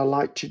 And I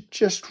like to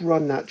just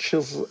run that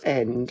chisel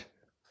end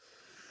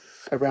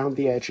around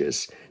the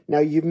edges. Now,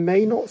 you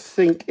may not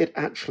think it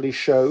actually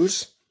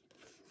shows,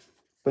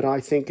 but I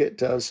think it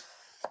does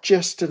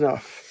just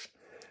enough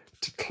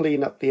to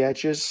clean up the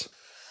edges.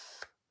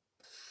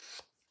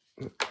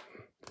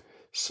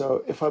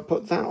 So if I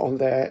put that on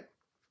there,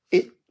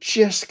 it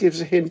just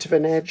gives a hint of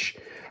an edge.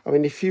 I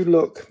mean, if you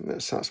look,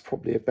 that's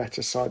probably a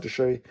better side to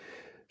show you.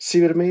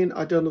 See what I mean?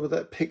 I don't know whether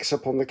that picks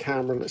up on the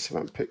camera. Let's see if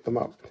I can pick them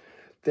up.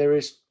 There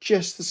is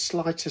just the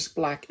slightest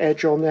black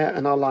edge on there,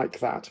 and I like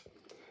that.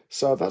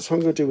 So that's what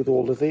I'm going to do with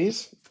all of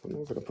these. I'm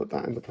not going to put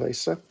that in the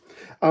placer.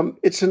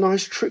 It's a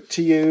nice trick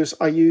to use.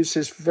 I use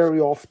this very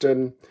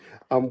often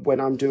when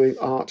I'm doing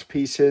art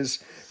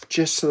pieces,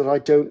 just so that I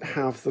don't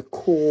have the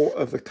core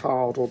of the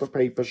card or the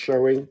paper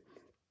showing.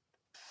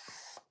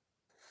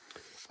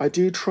 I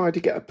do try to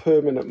get a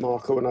permanent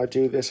marker when I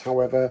do this,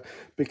 however,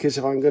 because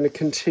if I'm going to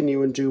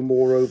continue and do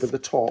more over the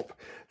top,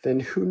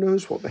 then who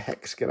knows what the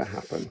heck's going to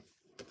happen.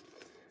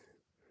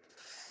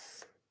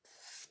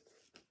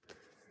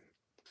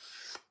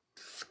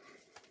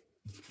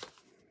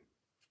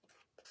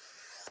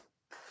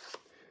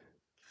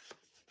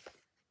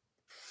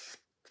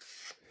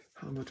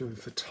 How am I doing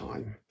for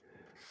time?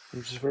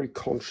 I'm just very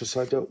conscious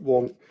I don't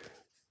want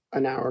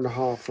an hour and a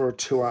half or a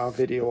 2-hour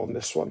video on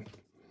this one.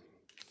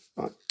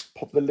 Right,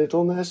 pop the lid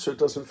on there so it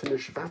doesn't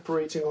finish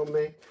evaporating on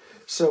me.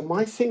 So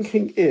my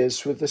thinking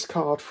is, with this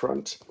card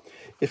front,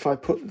 if I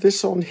put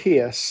this on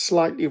here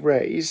slightly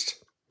raised,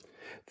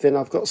 then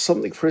I've got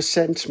something for a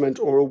sentiment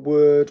or a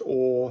word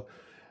or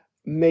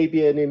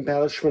maybe an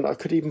embellishment. I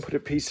could even put a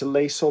piece of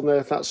lace on there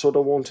if that's what I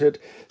wanted.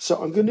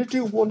 So I'm going to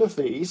do one of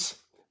these,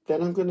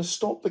 then I'm going to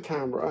stop the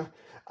camera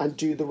and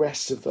do the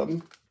rest of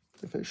them.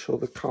 Make sure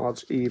the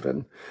card's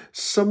even.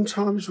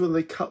 Sometimes when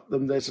they cut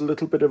them, there's a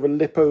little bit of a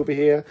lip over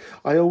here.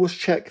 I always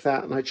check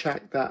that, and I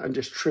check that and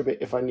just trim it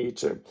if I need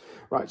to.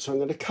 Right, so I'm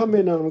going to come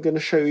in and I'm going to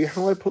show you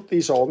how I put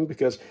these on,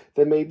 because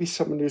there may be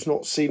someone who's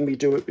not seen me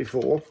do it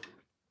before.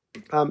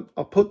 I'll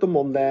put them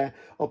on there,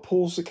 I'll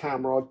pause the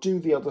camera, I'll do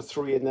the other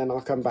three, and then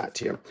I'll come back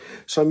to you.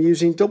 So I'm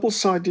using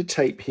double-sided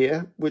tape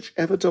here,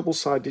 whichever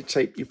double-sided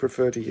tape you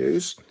prefer to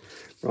use.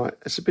 Right,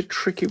 it's a bit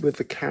tricky with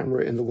the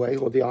camera in the way,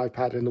 or the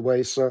iPad in the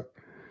way, so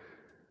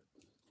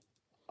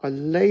I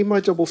lay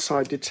my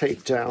double-sided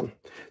tape down,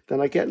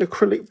 then I get an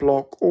acrylic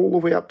block all the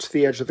way up to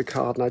the edge of the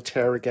card and I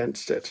tear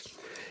against it.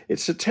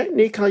 It's a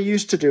technique I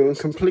used to do and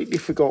completely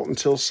forgot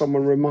until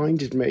someone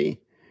reminded me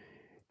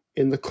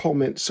in the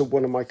comments of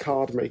one of my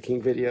card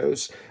making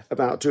videos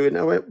about doing it.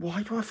 I went,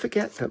 why do I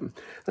forget them?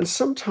 And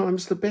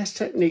sometimes the best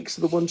techniques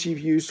are the ones you've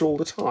used all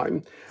the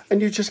time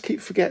and you just keep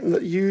forgetting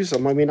that you use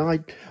them. I mean,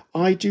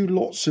 I do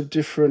lots of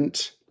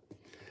different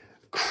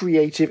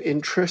creative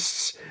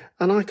interests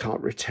and I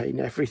can't retain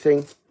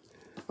everything.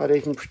 I don't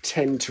even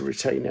pretend to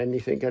retain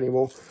anything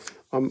anymore.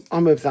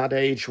 I'm of that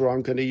age where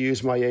I'm going to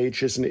use my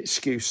age as an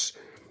excuse.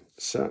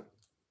 So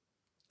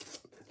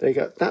there you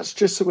go. That's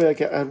just the way I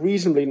get a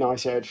reasonably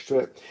nice edge to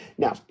it.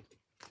 Now,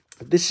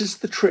 this is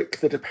the trick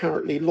that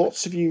apparently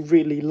lots of you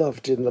really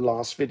loved in the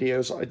last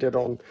videos I did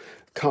on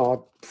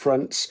card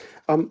fronts.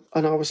 And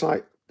I was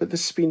like, but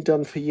this has been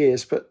done for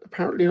years, but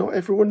apparently not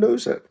everyone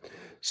knows it.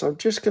 So I'm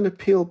just going to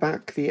peel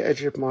back the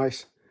edge of my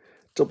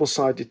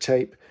double-sided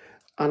tape,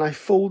 and I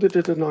fold it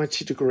at a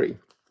 90 degree.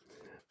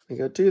 I'm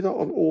going to do that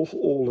on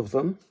all of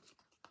them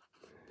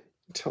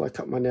until I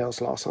cut my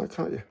nails last night,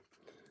 can't you?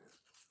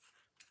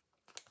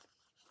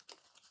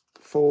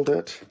 Fold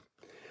it.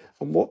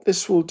 And what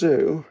this will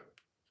do,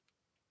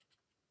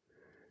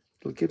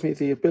 it'll give me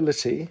the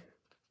ability.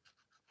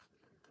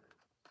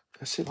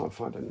 Let's see if I can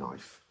find a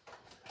knife.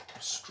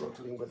 I'm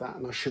struggling with that,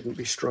 and I shouldn't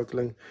be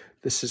struggling.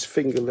 This is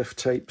finger lift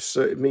tape,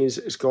 so it means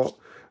it's got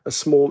a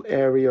small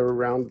area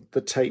around the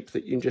tape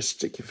that you can just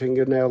stick your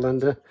fingernail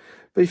under.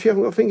 But if you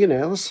haven't got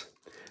fingernails,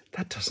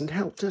 that doesn't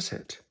help, does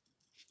it?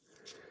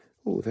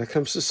 Oh, there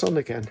comes the sun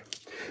again.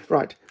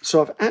 Right,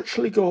 so I've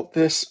actually got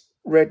this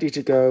ready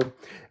to go.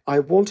 I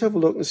want to have a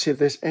look and see if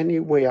there's any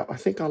way up. I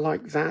think I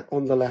like that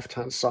on the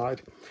left-hand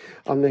side.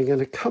 I'm then going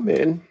to come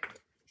in.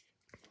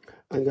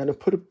 I'm going to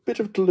put a bit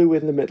of glue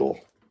in the middle.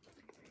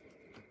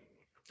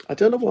 I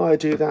don't know why I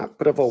do that,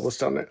 but I've always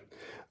done it.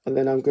 And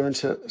then I'm going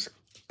to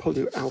pull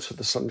you out of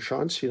the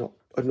sunshine so you're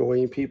not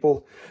annoying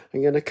people.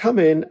 I'm going to come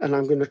in and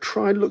I'm going to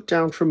try and look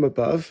down from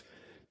above.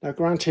 Now,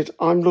 granted,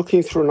 I'm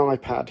looking through an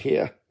iPad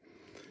here,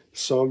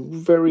 so I'm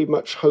very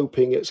much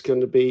hoping it's going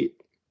to be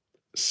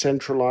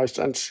centralized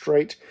and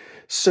straight.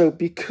 So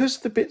because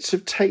the bits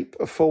of tape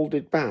are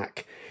folded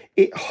back,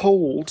 it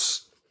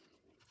holds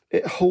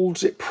it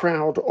holds it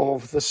proud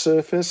of the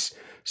surface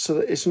so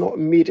that it's not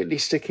immediately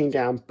sticking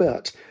down,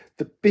 but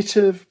the bit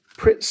of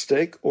Pritt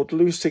stick or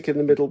glue stick in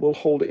the middle will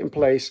hold it in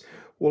place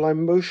while I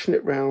motion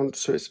it round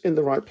so it's in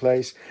the right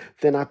place.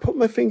 Then I put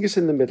my fingers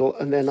in the middle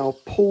and then I'll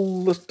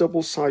pull the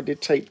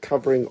double-sided tape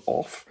covering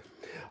off.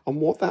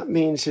 And what that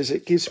means is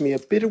it gives me a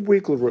bit of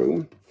wiggle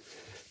room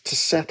to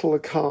settle a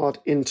card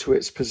into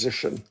its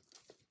position.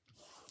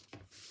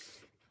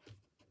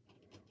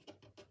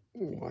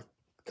 Ooh,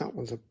 that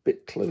one's a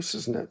bit close,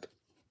 isn't it?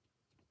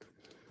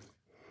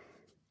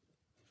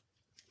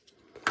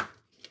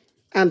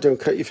 And don't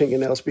cut your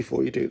fingernails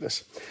before you do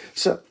this.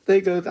 So there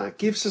you go, that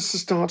gives us the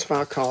start of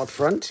our card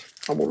front.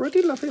 I'm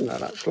already loving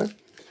that, actually.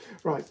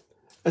 Right,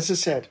 as I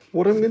said,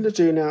 what I'm going to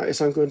do now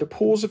is I'm going to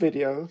pause the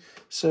video.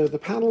 So the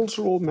panels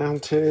are all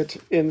mounted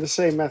in the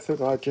same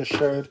method I just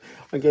showed.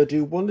 I'm going to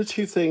do one or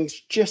two things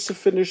just to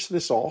finish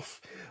this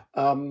off.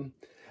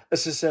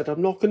 As I said,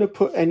 I'm not going to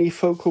put any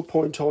focal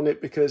point on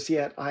it because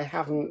yet I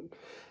haven't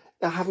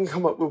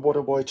come up with what I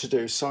want to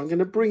do. So I'm going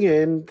to bring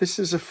in, this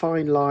is a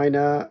fine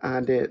liner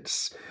and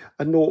it's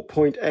a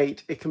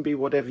 0.8. It can be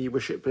whatever you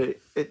wish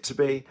it to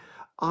be.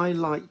 I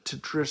like to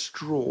just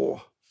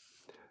draw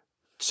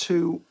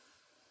two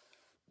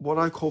what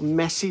I call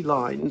messy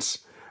lines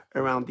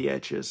around the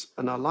edges.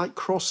 And I like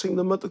crossing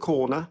them at the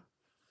corner.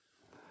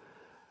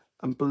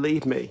 And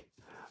believe me,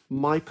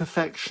 my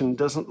perfection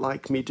doesn't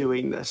like me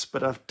doing this,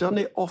 but I've done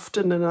it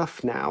often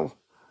enough now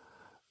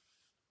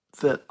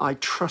that I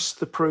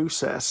trust the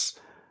process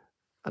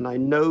and I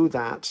know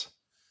that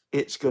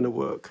it's going to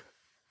work.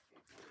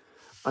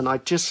 And I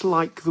just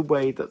like the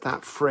way that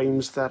that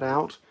frames that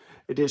out.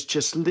 It is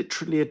just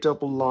literally a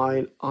double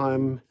line.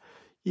 I'm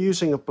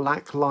using a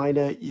black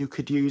liner. You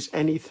could use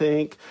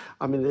anything.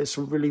 I mean, there's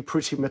some really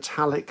pretty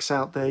metallics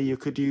out there you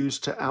could use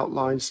to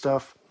outline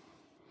stuff.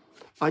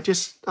 I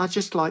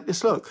just like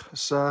this look.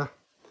 So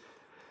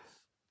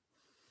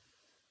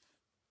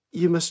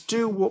you must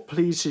do what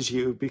pleases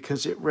you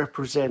because it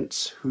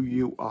represents who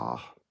you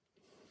are.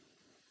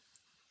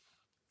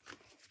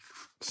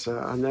 So,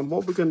 and then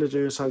what we're going to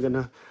do is I'm going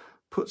to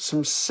put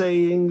some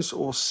sayings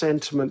or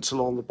sentiments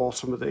along the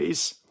bottom of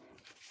these,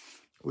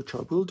 which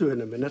I will do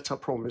in a minute, I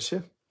promise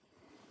you.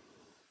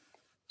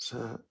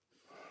 So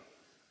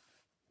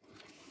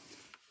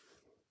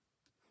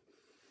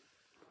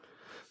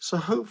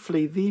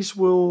hopefully these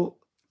will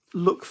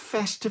look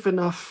festive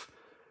enough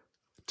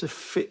to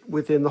fit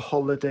within the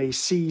holiday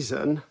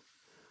season,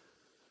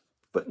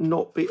 but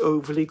not be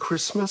overly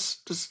Christmas.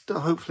 Just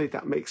hopefully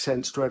that makes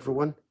sense to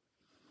everyone.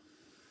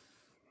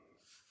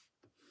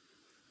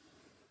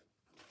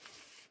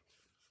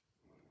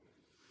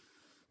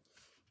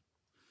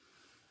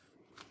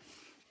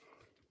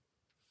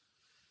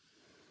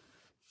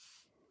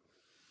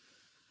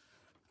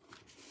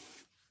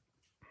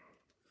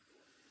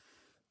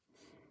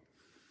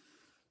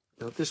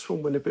 Now this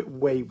one went a bit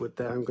wayward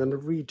there. I'm going to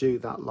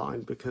redo that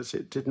line because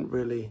it didn't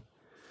really,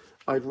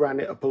 I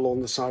ran it up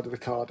along the side of the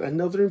card.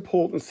 Another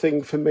important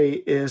thing for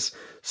me is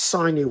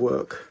signy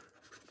work.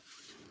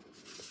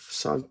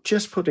 So I'm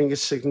just putting a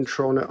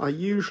signature on it. I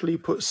usually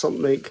put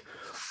something,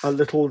 a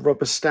little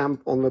rubber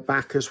stamp on the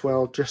back as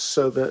well, just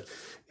so that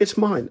it's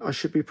mine. I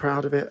should be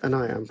proud of it, and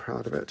I am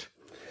proud of it.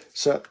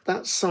 So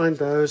that's signed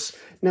those.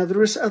 Now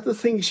there is other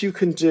things you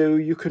can do.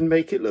 You can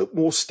make it look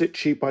more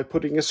stitchy by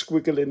putting a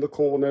squiggle in the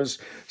corners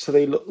so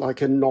they look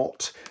like a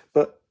knot,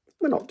 but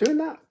we're not doing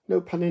that, no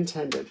pun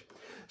intended.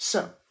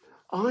 So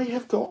I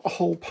have got a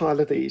whole pile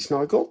of these.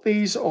 Now I got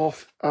these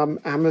off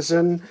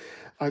Amazon.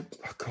 Oh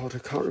God, I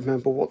can't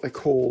remember what they're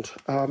called.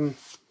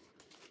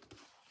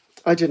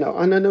 I don't know.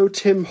 And I know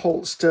Tim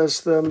Holtz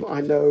does them. I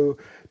know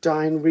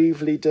Diane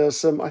Reevely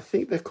does them. I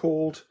think they're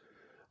called,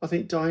 I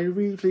think Diane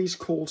Reevely's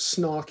called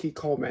Snarky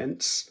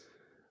Comments.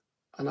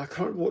 And I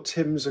can't remember what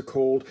Tim's are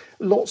called.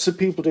 Lots of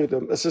people do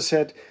them. As I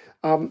said,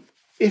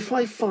 if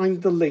I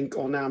find the link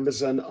on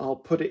Amazon, I'll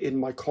put it in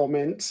my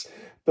comments.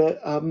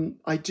 But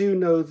I do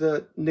know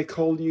that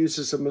Nicole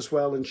uses them as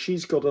well, and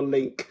she's got a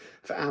link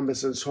for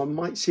Amazon. So I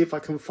might see if I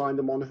can find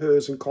them on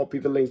hers and copy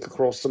the link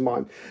across to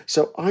mine.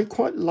 So I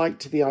quite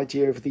liked the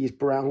idea of these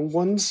brown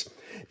ones.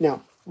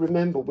 Now,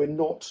 remember, we're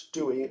not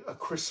doing a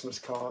Christmas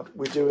card.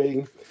 We're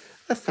doing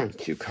a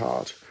thank you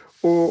card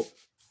or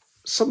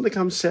something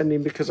I'm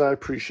sending because I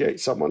appreciate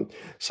someone.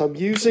 So I'm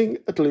using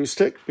a glue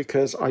stick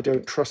because I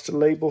don't trust a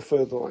label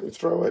further than I can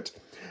throw it.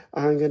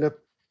 I'm going to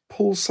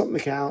pull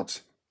something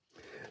out.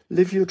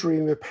 Live your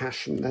dream with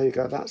passion. There you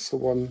go. That's the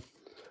one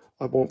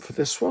I want for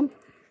this one.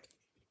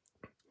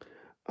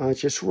 I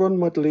just run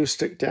my glue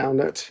stick down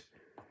it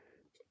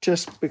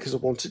just because I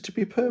want it to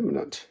be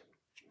permanent.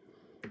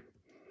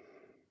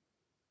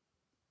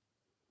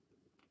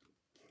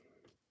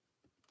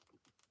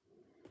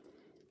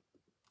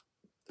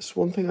 It's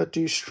one thing I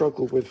do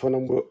struggle with when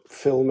I'm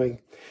filming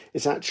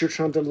is actually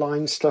trying to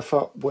line stuff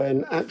up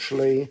when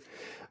actually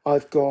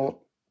I've got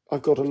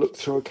to look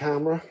through a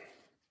camera.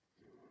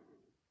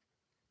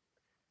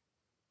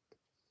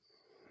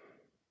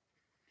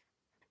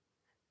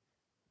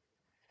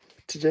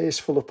 Today is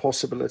full of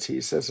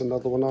possibilities. There's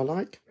another one I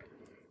like.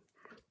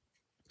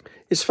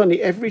 It's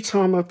funny, every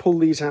time I pull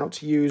these out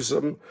to use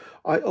them,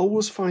 I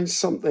always find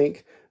something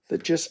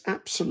that just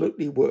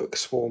absolutely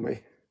works for me.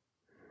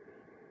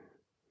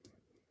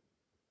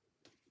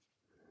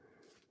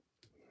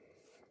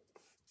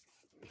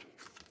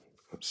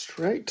 That's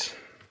straight.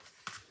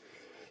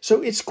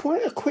 So it's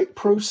quite a quick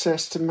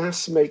process to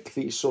mass make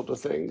these sort of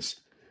things.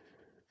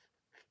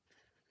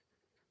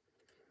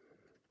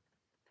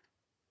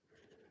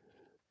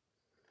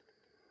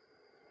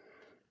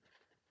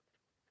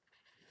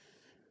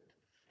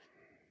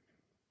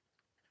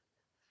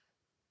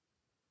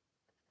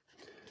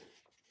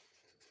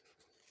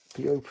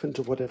 Be open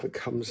to whatever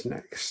comes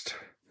next.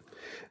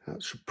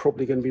 That's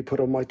probably going to be put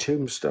on my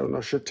tombstone.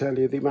 I should tell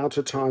you the amount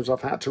of times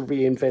I've had to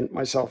reinvent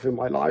myself in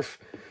my life.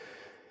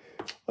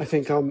 I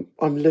think I'm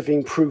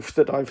living proof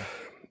that I've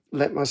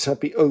let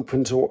myself be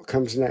open to what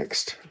comes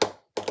next.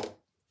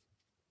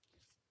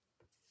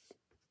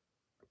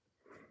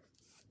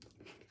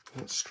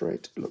 That's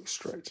straight, looks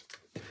straight.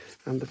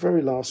 And the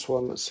very last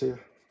one, let's see.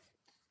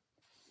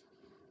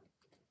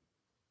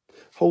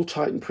 Hold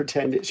tight and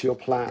pretend it's your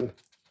plan.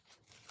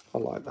 I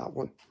like that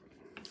one.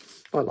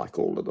 I like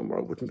all of them, or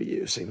I wouldn't be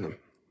using them.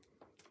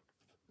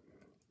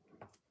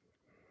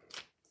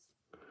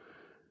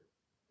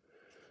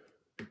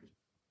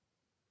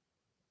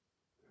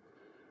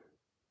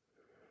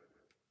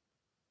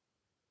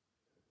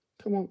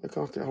 Come on, I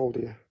can't get hold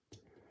of you.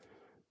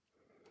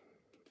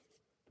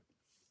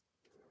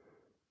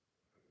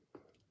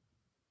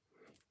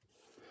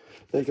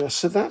 There you go.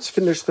 So that's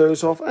finished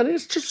those off, and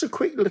it's just a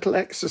quick little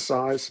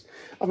exercise.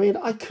 I mean,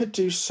 I could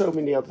do so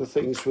many other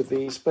things with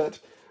these, but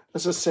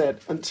as I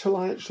said, until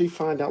I actually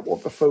find out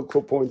what the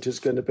focal point is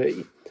going to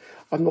be,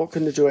 I'm not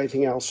going to do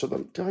anything else with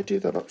them. Did I do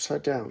that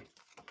upside down?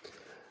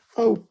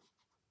 Oh,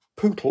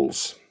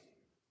 pootles.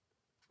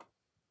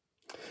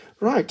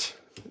 Right.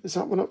 Is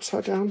that one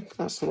upside down?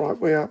 That's the right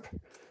way up.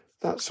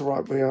 That's the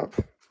right way up.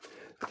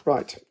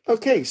 Right.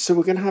 Okay, so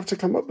we're going to have to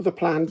come up with a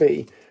plan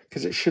B,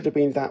 because it should have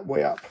been that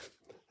way up.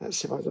 Let's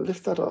see if I can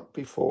lift that up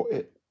before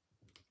it...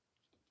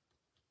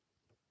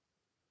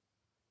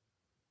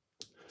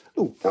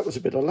 Oh, that was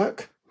a bit of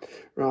luck.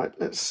 Right,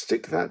 let's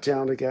stick that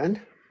down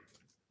again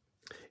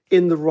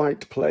in the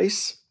right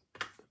place.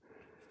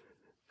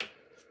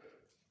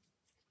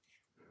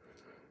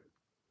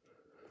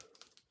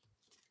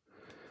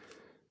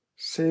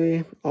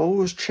 See,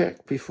 always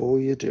check before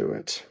you do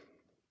it.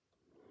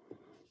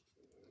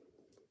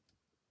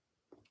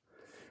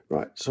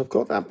 Right, so I've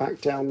got that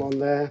back down on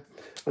there.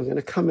 I'm going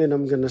to come in,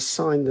 I'm going to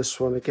sign this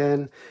one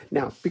again.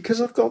 Now,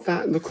 because I've got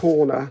that in the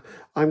corner,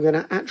 I'm going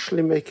to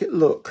actually make it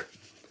look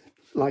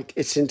like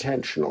it's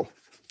intentional.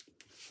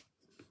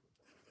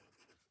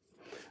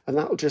 And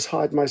that'll just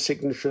hide my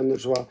signature in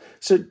as well.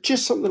 So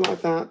just something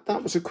like that.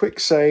 That was a quick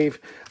save.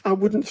 I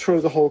wouldn't throw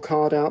the whole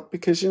card out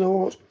because you know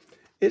what?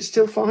 It's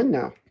still fine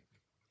now.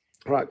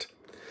 Right.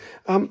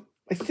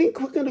 I think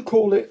we're going to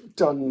call it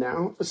done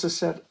now. As I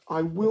said,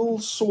 I will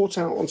sort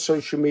out on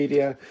social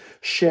media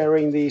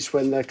sharing these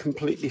when they're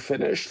completely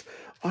finished.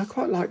 I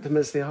quite like them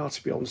as they are,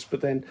 to be honest,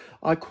 but then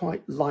I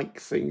quite like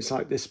things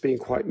like this being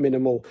quite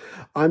minimal.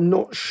 I'm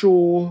not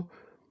sure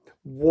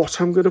what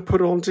I'm going to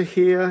put onto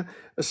here.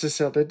 As I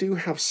said, I do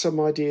have some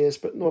ideas,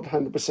 but not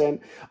 100%.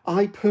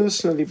 I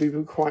personally would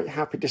be quite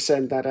happy to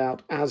send that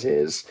out as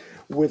is,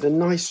 with a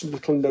nice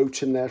little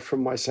note in there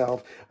from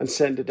myself and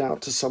send it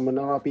out to someone,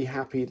 and I'll be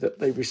happy that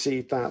they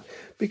received that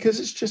because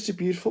it's just a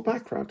beautiful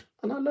background,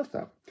 and I love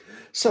that.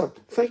 So,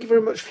 thank you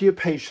very much for your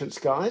patience,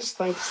 guys.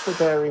 Thanks for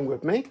bearing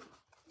with me.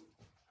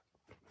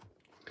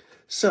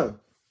 So,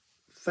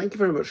 thank you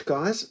very much,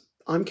 guys.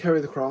 I'm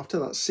Ceri the Crafter,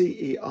 that's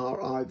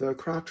C-E-R-I the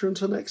Crafter.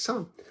 Until next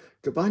time,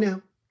 goodbye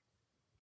now.